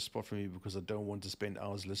reserving a spot for me because I don't want to spend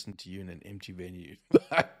hours listening to you in an empty venue.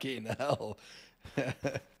 Fucking hell.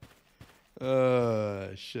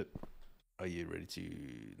 Shit. Are you ready to...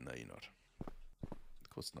 No, you're not. Of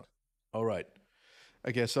course not. All right.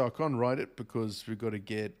 Okay, so I can't write it because we've got to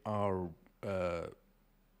get our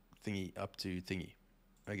thingy up to thingy.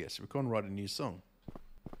 Okay, so we can't write a new song.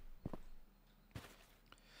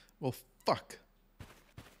 Well, fuck.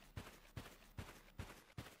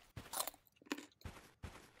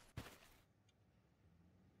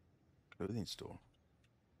 Clothing store.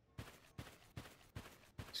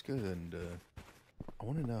 Let's go and I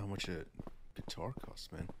want to know how much a guitar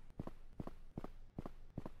costs, man.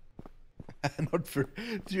 Not for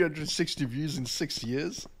 360 views in 6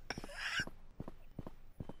 years.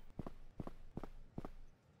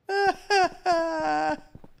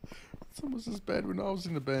 It's almost as bad when I was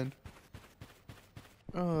in the band.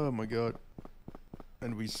 Oh my god.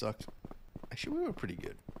 And we sucked. Actually, we were pretty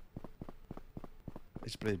good.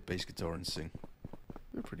 Let's play bass guitar and sing.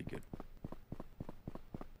 We were pretty good.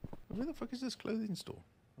 Where the fuck is this clothing store?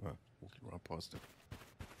 Oh, walking right past it.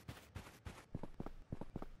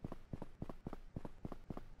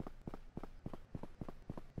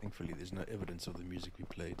 Thankfully, there's no evidence of the music we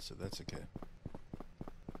played, so that's okay.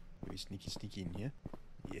 Very sneaky in here.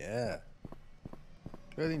 Yeah.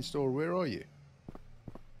 Clothing store, where are you?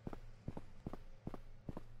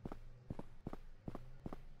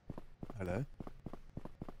 Hello?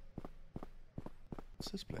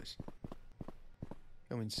 What's this place?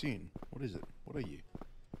 Coming soon. What is it? What are you?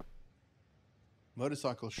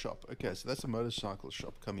 Motorcycle shop. Okay, so that's a motorcycle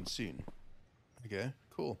shop coming soon. Okay,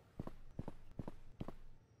 cool.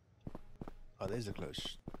 Oh, there's a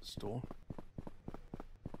close store.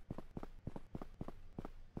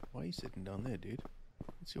 Why are you sitting down there, dude?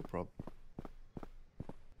 What's your problem?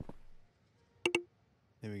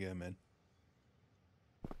 There we go, man.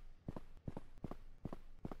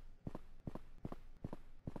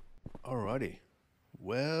 Alrighty.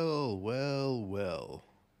 Well.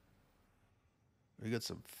 We got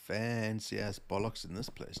some fancy ass bollocks in this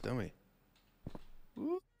place, don't we?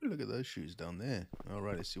 Ooh, look at those shoes down there.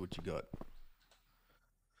 Alright, let's see what you got.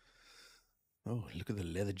 Oh, look at the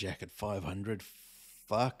leather jacket, 500.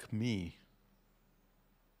 Fuck me.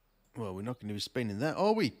 Well, we're not going to be spending that,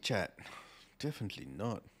 are we, chat? Definitely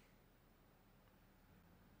not.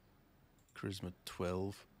 Charisma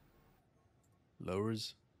 12.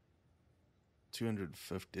 Lowers.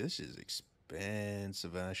 250. This is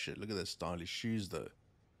expensive ass shit. Look at those stylish shoes, though.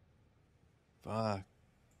 Fuck.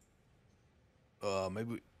 Oh,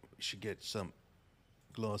 maybe we should get some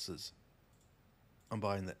glasses. I'm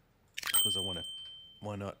buying that. Because I want to.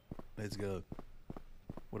 Why not? Let's go.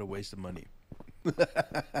 What a waste of money.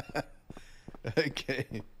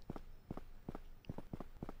 Okay.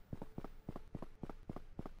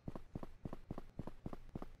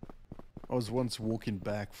 I was once walking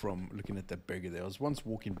back from looking at that burger there. I was once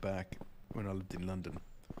walking back when I lived in London.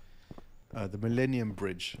 The Millennium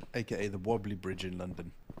Bridge, aka the Wobbly Bridge in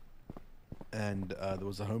London. And there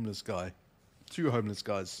was a homeless guy, two homeless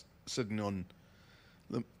guys sitting on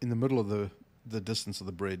in the middle of the distance of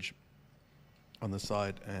the bridge on the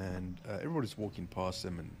side, and everybody's walking past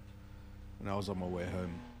them, and I was on my way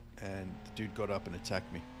home, and the dude got up and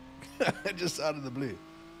attacked me. Just out of the blue.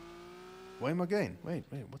 Why am I going? Wait,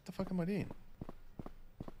 what the fuck am I doing?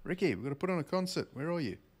 Ricky, we've got to put on a concert. Where are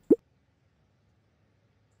you?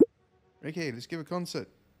 Ricky, let's give a concert.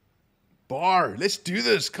 Bar, let's do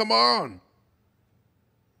this, come on!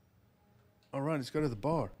 Alright, let's go to the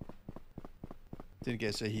bar. Didn't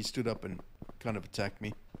get so he stood up and kind of attacked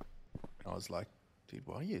me. I was like, dude,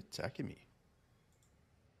 why are you attacking me?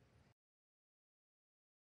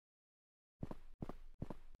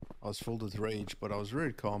 I was filled with rage, but I was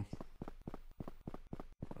very calm.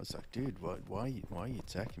 I was like, dude, why are you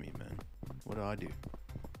attacking me, man? What do I do?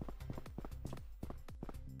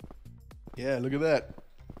 Yeah, look at that.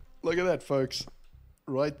 Look at that, folks.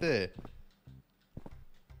 Right there.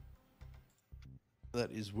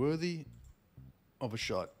 That is worthy of a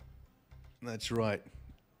shot. That's right.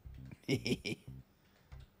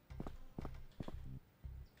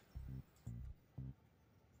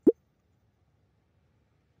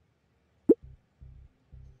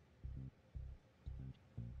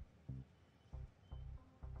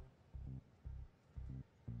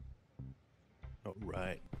 All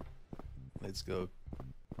right. Let's go.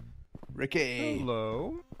 Ricky.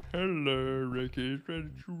 Hello. Hello, Ricky. Ready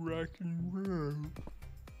to rock and roll.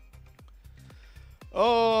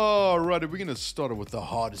 Alrighty, we're going to start with the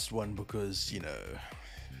hardest one because, you know,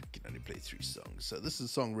 we can only play 3 songs. So this is a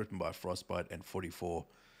song written by Frostbite and 44.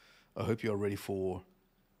 I hope you're ready for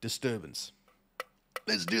disturbance.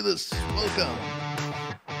 Let's do this. Welcome.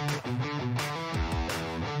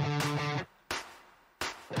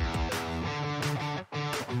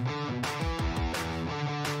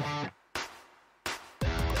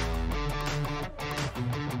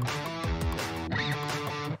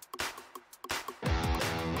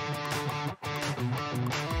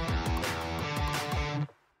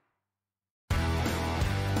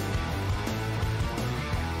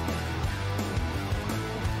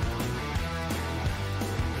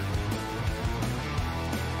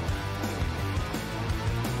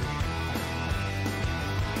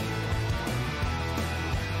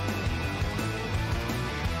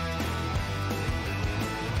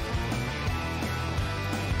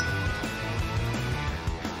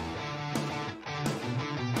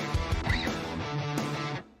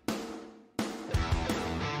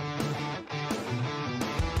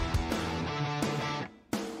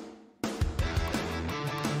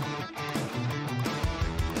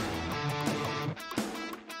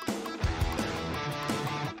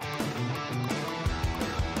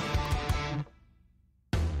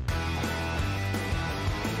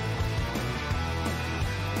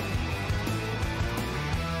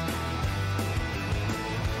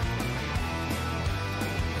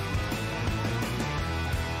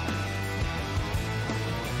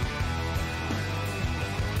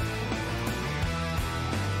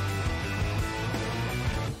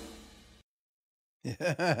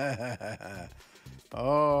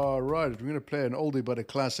 All right, we're going to play an oldie but a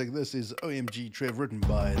classic. This is OMG Trev, written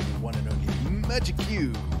by the one and only Magic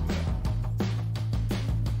Q.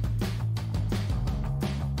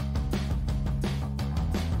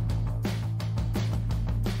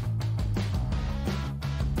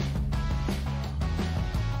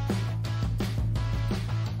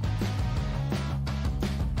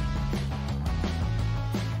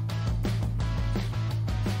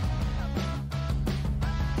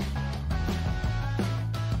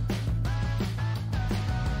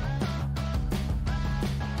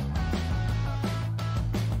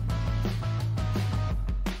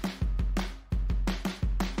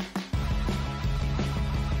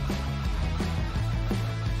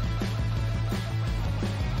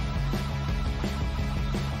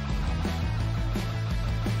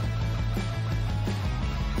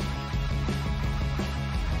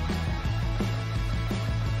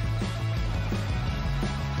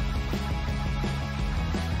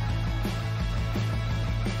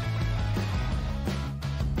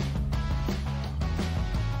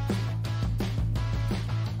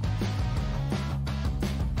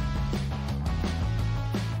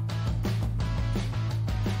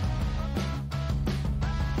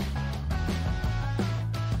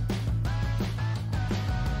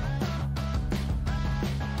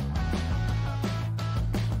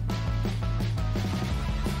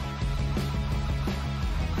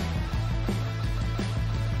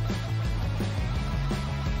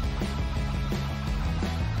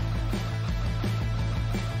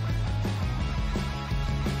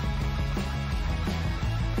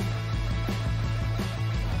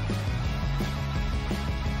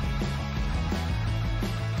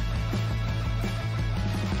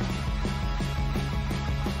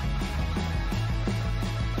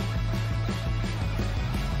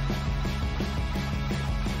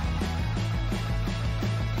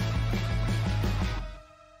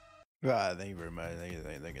 Thank you very much.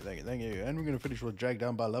 Thank you. And we're going to finish with Dragged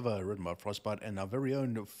Down by Lover, written by Frostbite and our very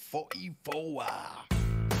own 44.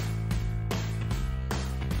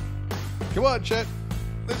 Come on, chat.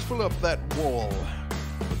 Let's fill up that wall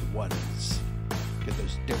with ones. Get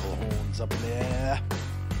those devil horns up in there.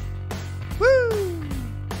 Woo!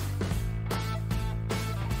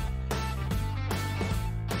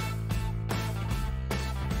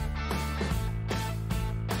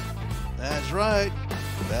 That's right.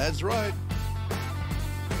 That's right.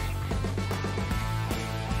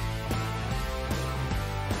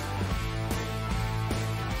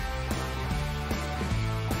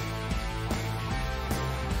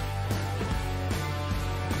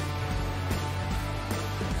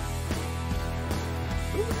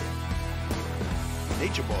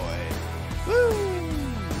 Nature boy. Woo!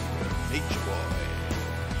 Nature boy.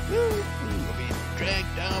 Woo! Being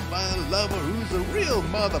dragged down by a lover who's a real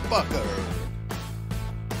motherfucker.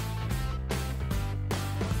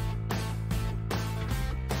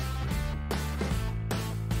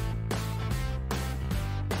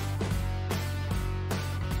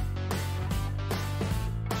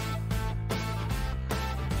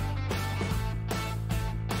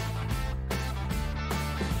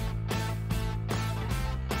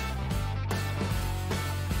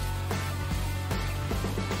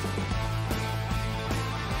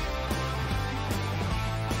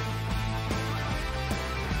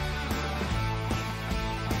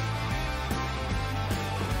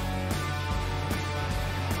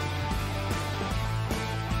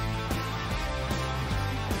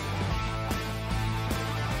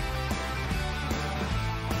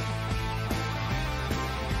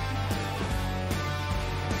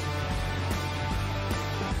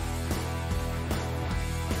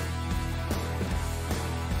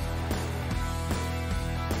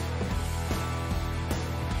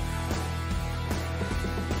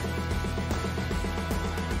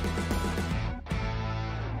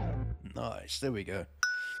 Nice. There we go.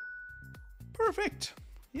 Perfect.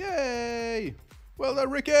 Yay. Well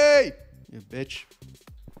done, Ricky. You bitch.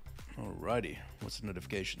 Alrighty. What's the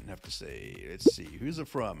notification have to say? Let's see. Who's it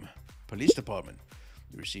from? Police department.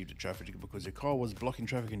 You received a traffic ticket because your car was blocking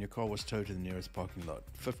traffic and your car was towed to the nearest parking lot.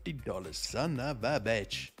 $50. Son of a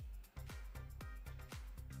bitch.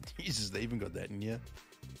 Jesus, they even got that in here.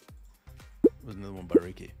 There's another one by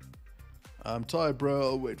Ricky. I'm tired, bro.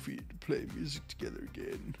 I'll wait for you to play music together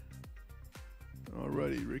again.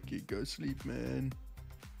 Alrighty, Ricky. Go sleep, man.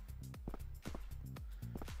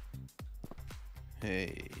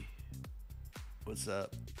 Hey. What's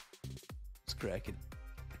up? It's cracking.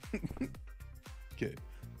 Okay.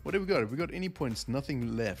 What have we got? Have we got any points?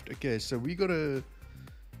 Nothing left. Okay, so we got to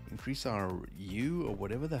increase our U or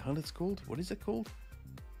whatever the hell it's called. What is it called?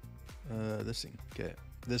 This thing. Okay.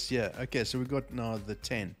 This, yeah. Okay, so we got now the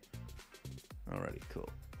 10. Alrighty, cool.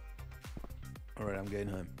 Alright, I'm going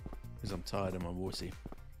home. Because I'm tired and I'm wussy.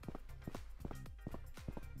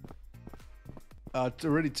 I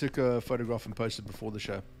already took a photograph and posted before the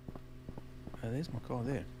show. There's my car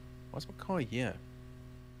there. Why's my car here?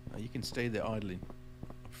 You can stay there idling.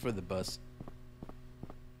 I prefer the bus.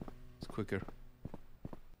 It's quicker.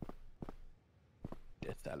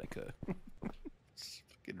 Death Alico. It's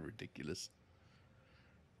fucking ridiculous.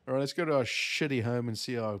 Alright, let's go to our shitty home and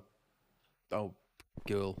see our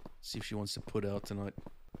girl. See if she wants to put out tonight.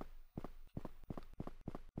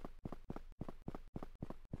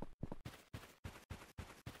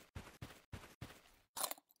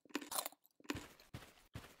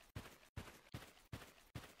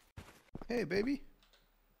 Hey, baby.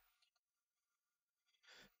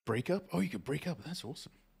 Break up? Oh, you could break up. That's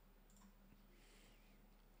awesome.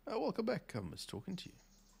 Oh, welcome back. I was talking to you.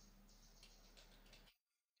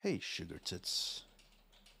 Hey, sugar tits.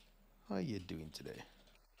 How you doing today?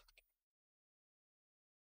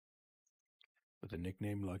 With a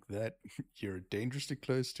nickname like that, you're dangerously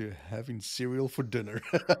close to having cereal for dinner.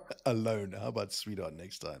 Alone. How about sweetheart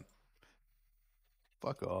next time?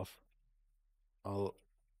 Fuck off. I'll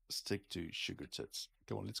stick to sugar tits.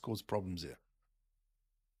 Come on, let's cause problems here.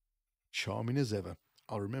 Charming as ever.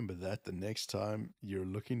 I'll remember that the next time you're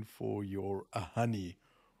looking for your honey.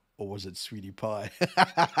 Or was it sweetie pie?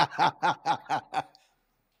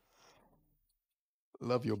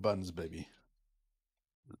 Love your buns, baby.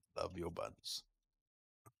 Love your buns.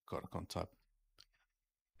 God, I can't type.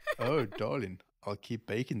 Oh, darling, I'll keep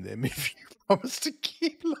baking them if you promise to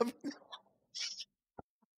keep loving them.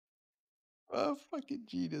 Oh, fucking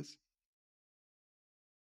genius.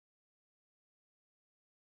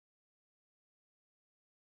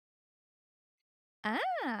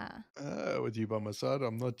 With you by my side,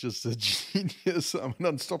 I'm not just a genius. I'm an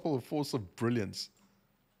unstoppable force of brilliance.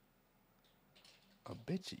 I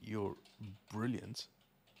bet you're brilliant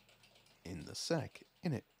in the sack,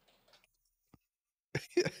 innit?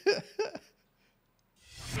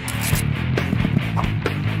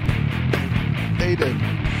 Aiden.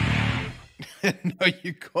 No,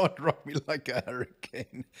 you can't rock me like a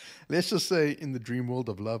hurricane. Let's just say in the dream world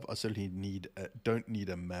of love, I certainly don't need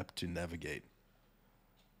a map to navigate.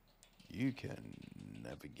 You can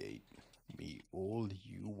navigate me all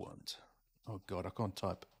you want. Oh God, I can't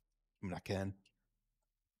type. I mean, I can.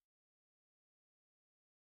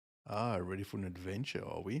 Ah, ready for an adventure,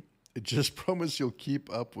 are we? Just promise you'll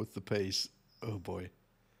keep up with the pace. Oh boy.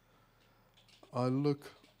 I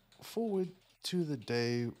look forward to the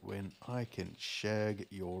day when I can shag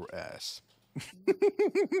your ass.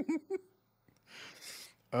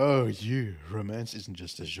 Oh, you. Romance isn't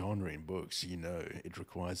just a genre in books, you know. It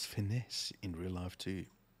requires finesse in real life too.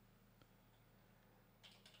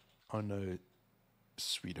 I know,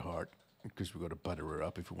 sweetheart, because we've got to butter her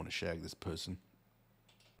up if we want to shag this person.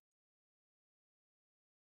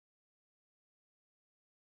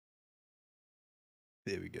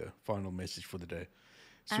 There we go. Final message for the day.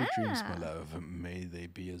 Sweet dreams, my love. May they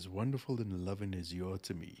be as wonderful and loving as you are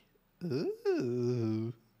to me.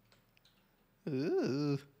 Ooh.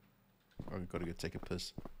 Ooh. I've got to go take a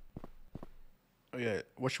piss. Oh yeah,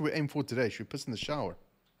 what should we aim for today? Should we piss in the shower?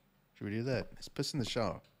 Should we do that? Let's piss in the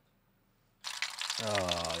shower.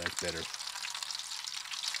 Oh, that's better.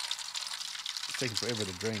 It's taking forever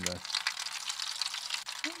to drain though.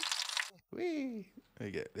 Whee! There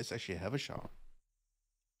you go. Let's actually have a shower.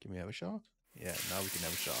 Can we have a shower? Yeah, now we can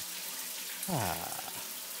have a shower. Ah,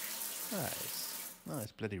 nice.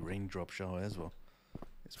 Nice bloody raindrop shower as well.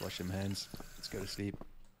 Let's wash some hands. Let's go to sleep.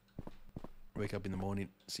 Wake up in the morning,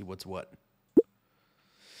 see what's what.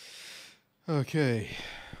 Okay.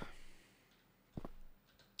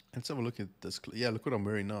 Let's have a look at this. Yeah, look what I'm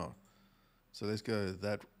wearing now. So let's go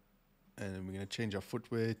that And we're going to change our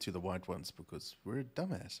footwear to the white ones because we're a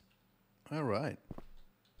dumbass. All right.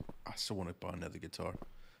 I still want to buy another guitar.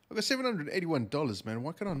 I've got $781, man.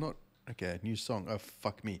 Why can I not? Okay, new song. Oh,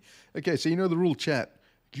 fuck me. Okay, so you know the rule, chat.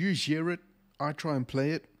 You hear it, I try and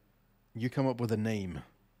play it. You come up with a name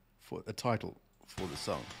for a title for the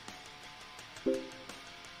song.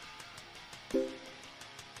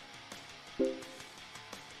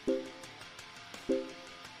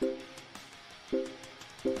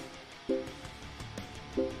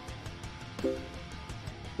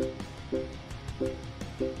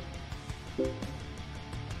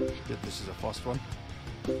 This is a fast one.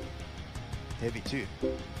 Heavy too.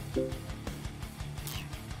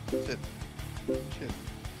 Shit.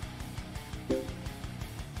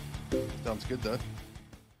 Sounds good though.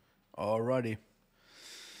 Alrighty.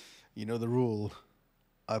 You know the rule.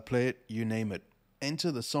 I play it, you name it.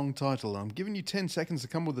 Enter the song title. I'm giving you 10 seconds to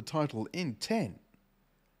come with the title in 10,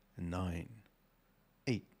 9,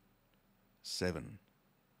 8, 7,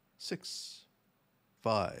 6,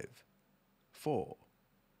 5, 4,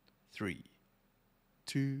 3,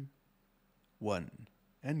 2, 1,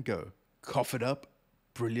 and go. Cough it up.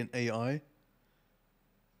 Brilliant AI.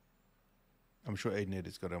 I'm sure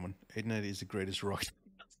 808's got that one. 808 is the greatest rock.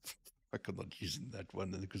 I could not use that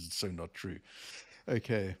one because it's so not true.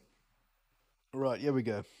 Okay. Right, here we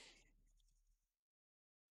go.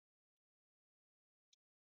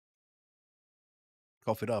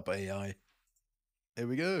 Cough it up, AI. Here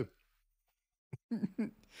we go.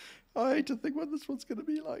 I hate to think what this one's going to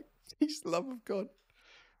be like. He's the love of God.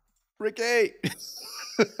 Ricky!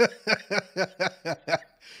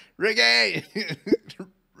 Ricky!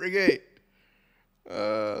 Ricky!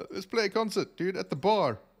 Let's play a concert, dude, at the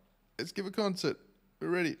bar. Let's give a concert. We're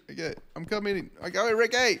ready. Okay, I'm coming. I go,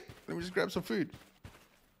 Ricky! Let me just grab some food.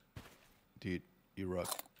 Dude, you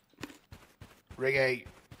rock. Ricky!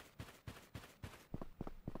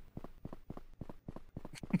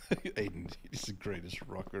 Aiden, he's the greatest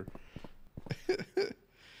rocker.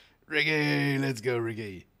 Ricky, let's go,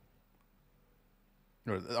 Ricky.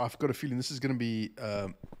 I've got a feeling this is going to be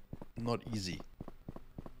not easy.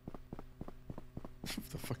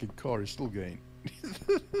 The fucking car is still going.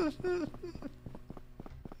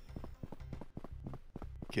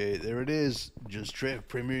 Okay, there it is. Just Trev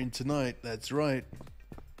premiering tonight. That's right.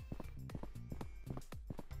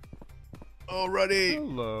 Alrighty.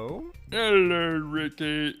 Hello. Hello,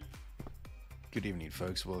 Ricky. Good evening,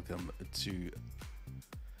 folks. Welcome to...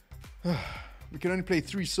 we can only play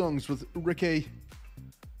 3 songs with Ricky,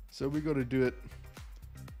 so we got to do it.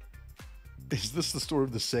 Is this the story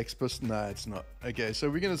of the sex bus? Nah, it's not. Okay, so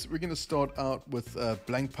we're gonna start out with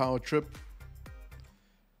Blank Power Trip.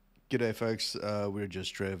 G'day, folks. We're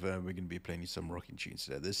just Trev, and we're gonna be playing you some rocking tunes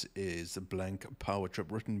today. This is Blank Power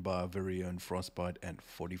Trip, written by our very own Frostbite and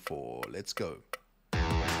 44. Let's go.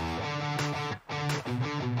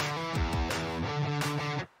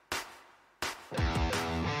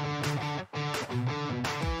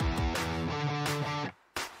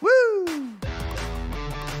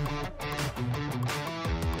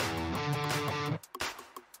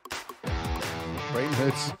 Brain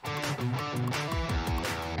hurts.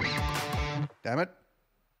 Damn it.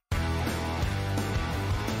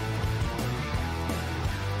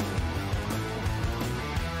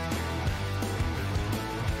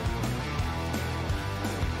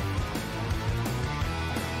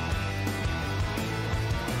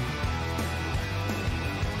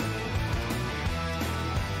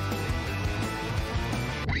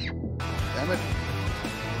 Damn it.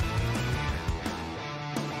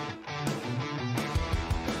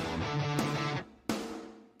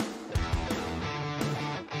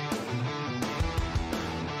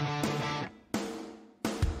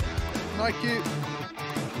 Thank you.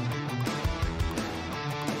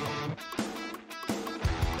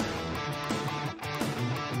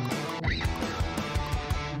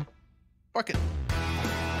 Fuck it.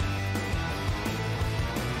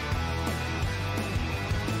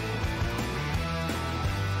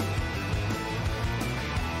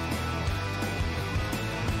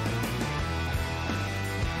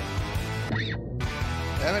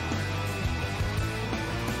 Damn it.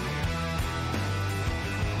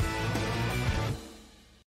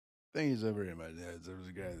 Thank you so very much.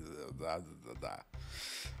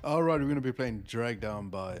 Alright, we're going to be playing Drag Down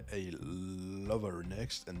by a Lover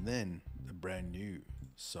next, and then a brand new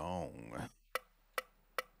song.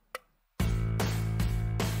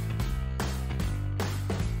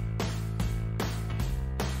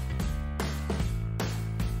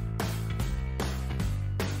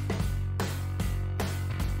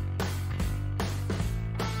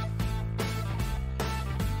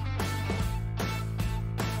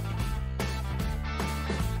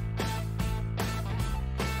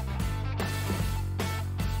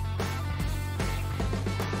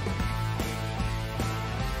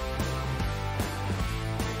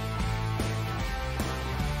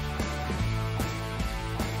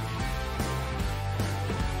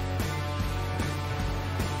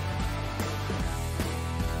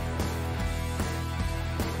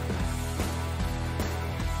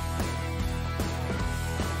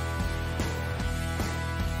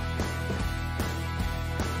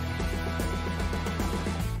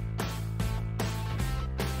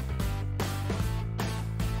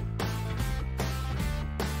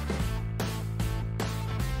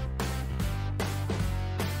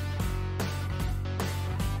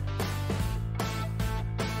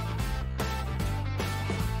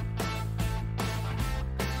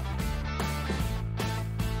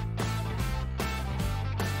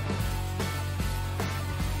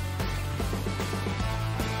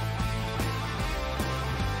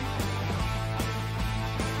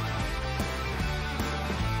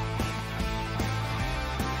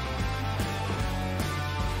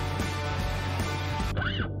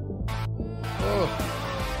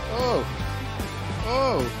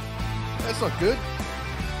 Oh, that's not good.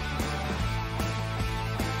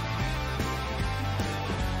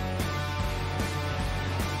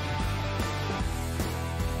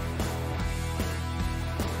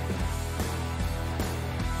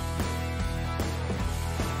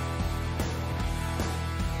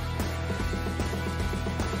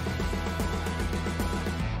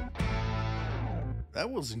 That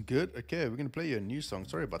wasn't good. Okay, we're going to play you a new song.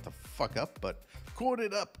 Sorry about the fuck up, but chord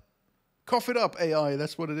it up. Cough it up, AI.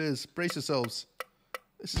 That's what it is. Brace yourselves.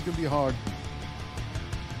 This is going to be hard.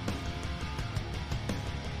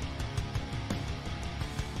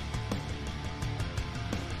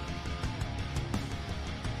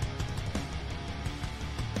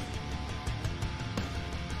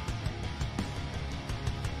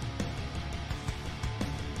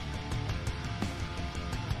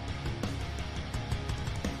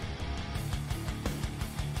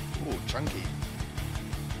 Oh, chunky.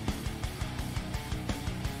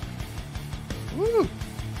 Woo!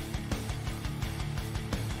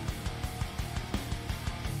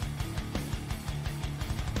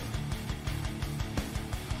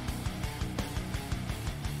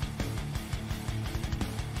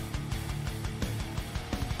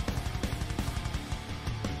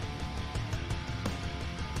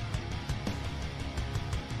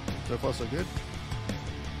 So far, so good.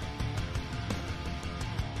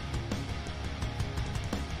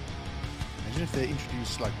 Imagine if they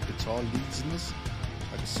introduced like guitar leads in this,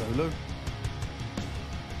 like a solo.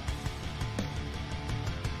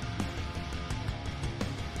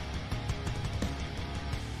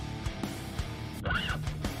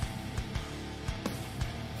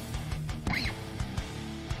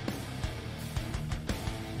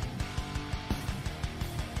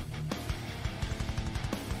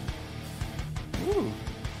 Ooh,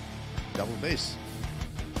 double bass.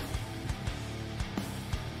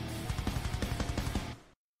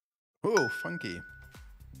 Oh, funky.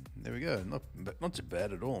 There we go. Not too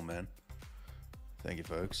bad at all, man. Thank you,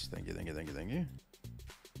 folks. Thank you, thank you, thank you, thank you.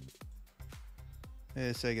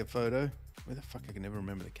 There's take a photo. Where the fuck? I can never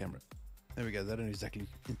remember the camera. There we go. They don't exactly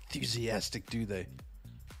enthusiastic, do they?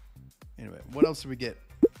 Anyway, what else do we get?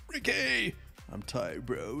 Ricky! I'm tired,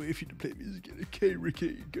 bro. If you don't play music, okay,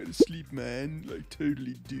 Ricky, go to sleep, man. Like,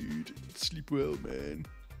 totally, dude. Sleep well, man.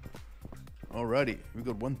 Alrighty, we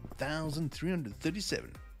got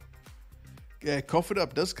 1,337. Yeah, cough it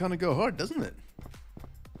up does kind of go hard, doesn't it?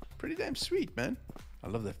 Pretty damn sweet, man. I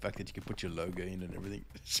love the fact that you can put your logo in and everything.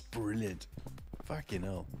 It's brilliant. Fucking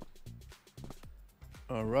hell.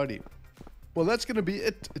 Alrighty. Well, that's going to be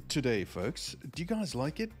it today, folks. Do you guys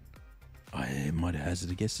like it? I might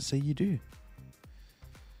hazard a guess to say you do.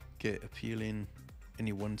 Okay, appealing.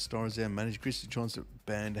 Any 1 stars there. Manage Christy chance of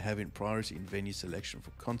band having priority in venue selection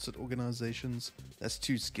for concert organizations. That's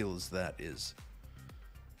 2 skills, that is.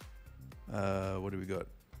 What do we got?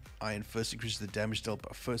 Iron first increases the damage dealt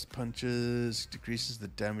by first punches, decreases the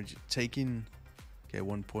damage taken. Okay,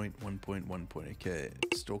 1 point, 1 point, 1 point. Okay,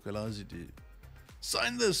 Stalk allows you to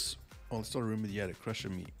sign this. Oh, let's start a room with you at a crusher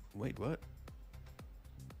me. Wait, what?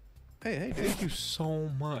 Hey, dude. Thank you so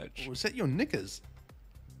much. Was that your knickers?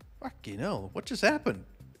 Fucking hell, what just happened?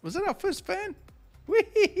 Was that our first fan? We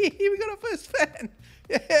got our first fan.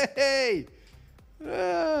 Yay!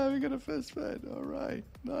 Ah, we got a first fan. All right,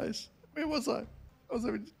 nice. Where was I? I was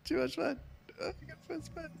having too much fun. We got a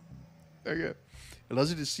first fan. Okay. Allows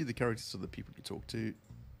you to see the characters of the people you talk to.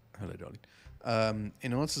 Hello, darling.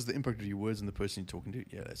 Enhances the impact of your words and the person you're talking to.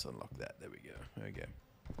 Yeah, let's unlock that. There we go. Okay.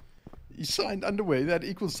 You signed underwear. That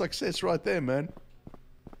equals success right there, man.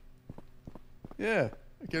 Yeah.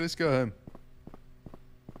 Okay, let's go home.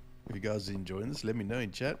 If you guys are enjoying this, let me know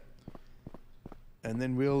in chat. And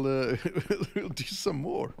then we'll we'll do some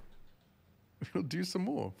more. We'll do some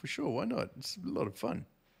more for sure. Why not? It's a lot of fun.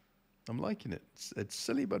 I'm liking it. It's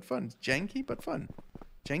silly but fun. It's janky but fun.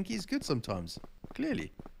 Janky is good sometimes.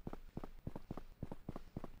 Clearly.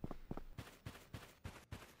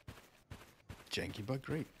 Janky but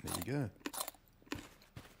great. There you go.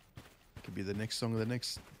 Could be the next song of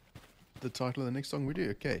the title of the next song we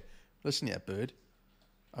do. Okay. Listen here, bird.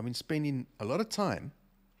 I've been spending a lot of time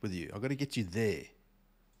with you. I've got to get you there.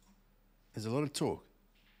 There's a lot of talk.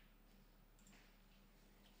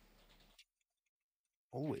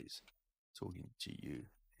 Always talking to you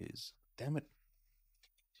is, damn it,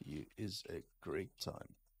 to you is a great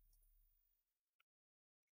time.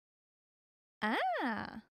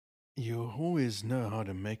 Ah. You always know how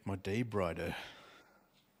to make my day brighter.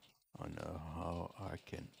 I know how I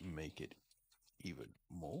can make it even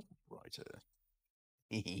more brighter.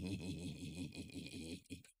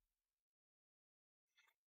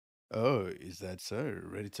 Oh, is that so?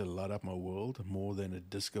 Ready to light up my world more than a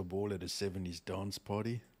disco ball at a 70s dance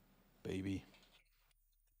party? Baby,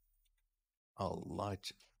 I'll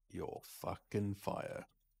light your fucking fire.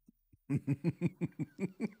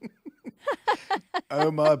 Oh,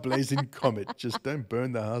 my blazing comet. Just don't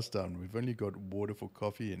burn the house down. We've only got water for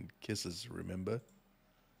coffee and kisses, remember?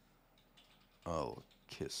 I'll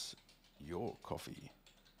kiss your coffee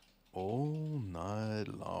all night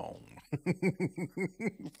long.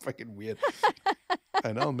 Fucking weird.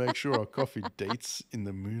 And I'll make sure our coffee dates in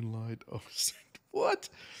the moonlight. Oh, what?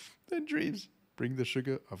 Then dreams. Bring the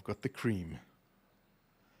sugar. I've got the cream.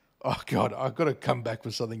 Oh God, I've got to come back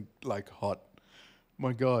with something like hot.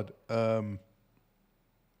 My God. Oh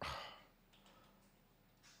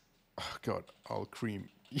God, I'll cream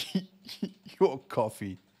your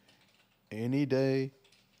coffee any day,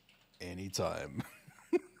 anytime.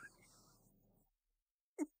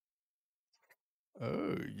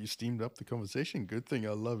 Oh, you steamed up the conversation. Good thing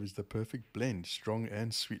I love is the perfect blend, strong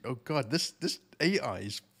and sweet. Oh God, this AI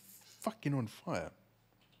is fucking on fire.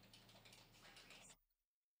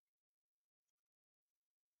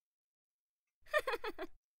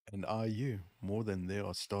 And are you more than there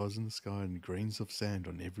are stars in the sky and grains of sand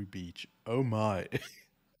on every beach? Oh my.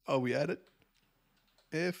 Are we at it?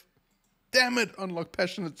 If damn it, unlock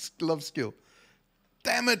passionate love skill.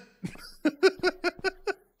 Damn it.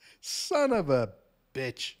 Son of a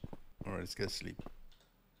bitch. All right, let's go sleep.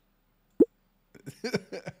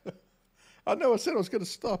 I know I said I was going to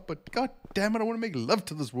stop, but god damn it, I want to make love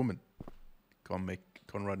to this woman. Can't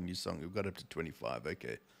write a new song. We've got up to 25.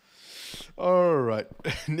 Okay. All right.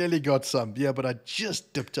 Nearly got some. Yeah, but I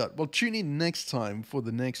just dipped out. Well, tune in next time for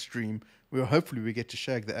the next stream where hopefully we get to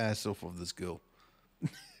shag the ass off of this girl.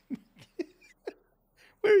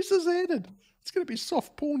 Where is this headed? It's going to be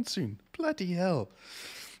soft porn soon. Bloody hell.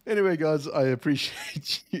 Anyway, guys, I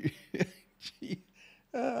appreciate you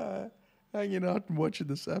hanging out and watching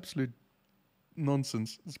this absolute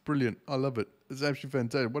nonsense. It's brilliant. I love it. It's absolutely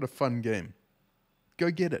fantastic. What a fun game. Go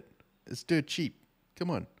get it. It's dirt cheap. Come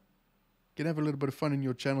on. Get have a little bit of fun in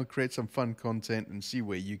your channel, create some fun content, and see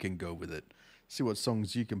where you can go with it. See what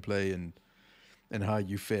songs you can play and how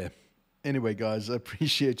you fare. Anyway, guys, I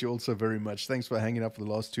appreciate you all so very much. Thanks for hanging out for the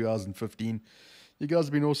last 2 hours and 15. You guys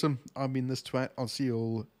have been awesome. I've been this twat. I'll see you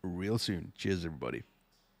all real soon. Cheers, everybody.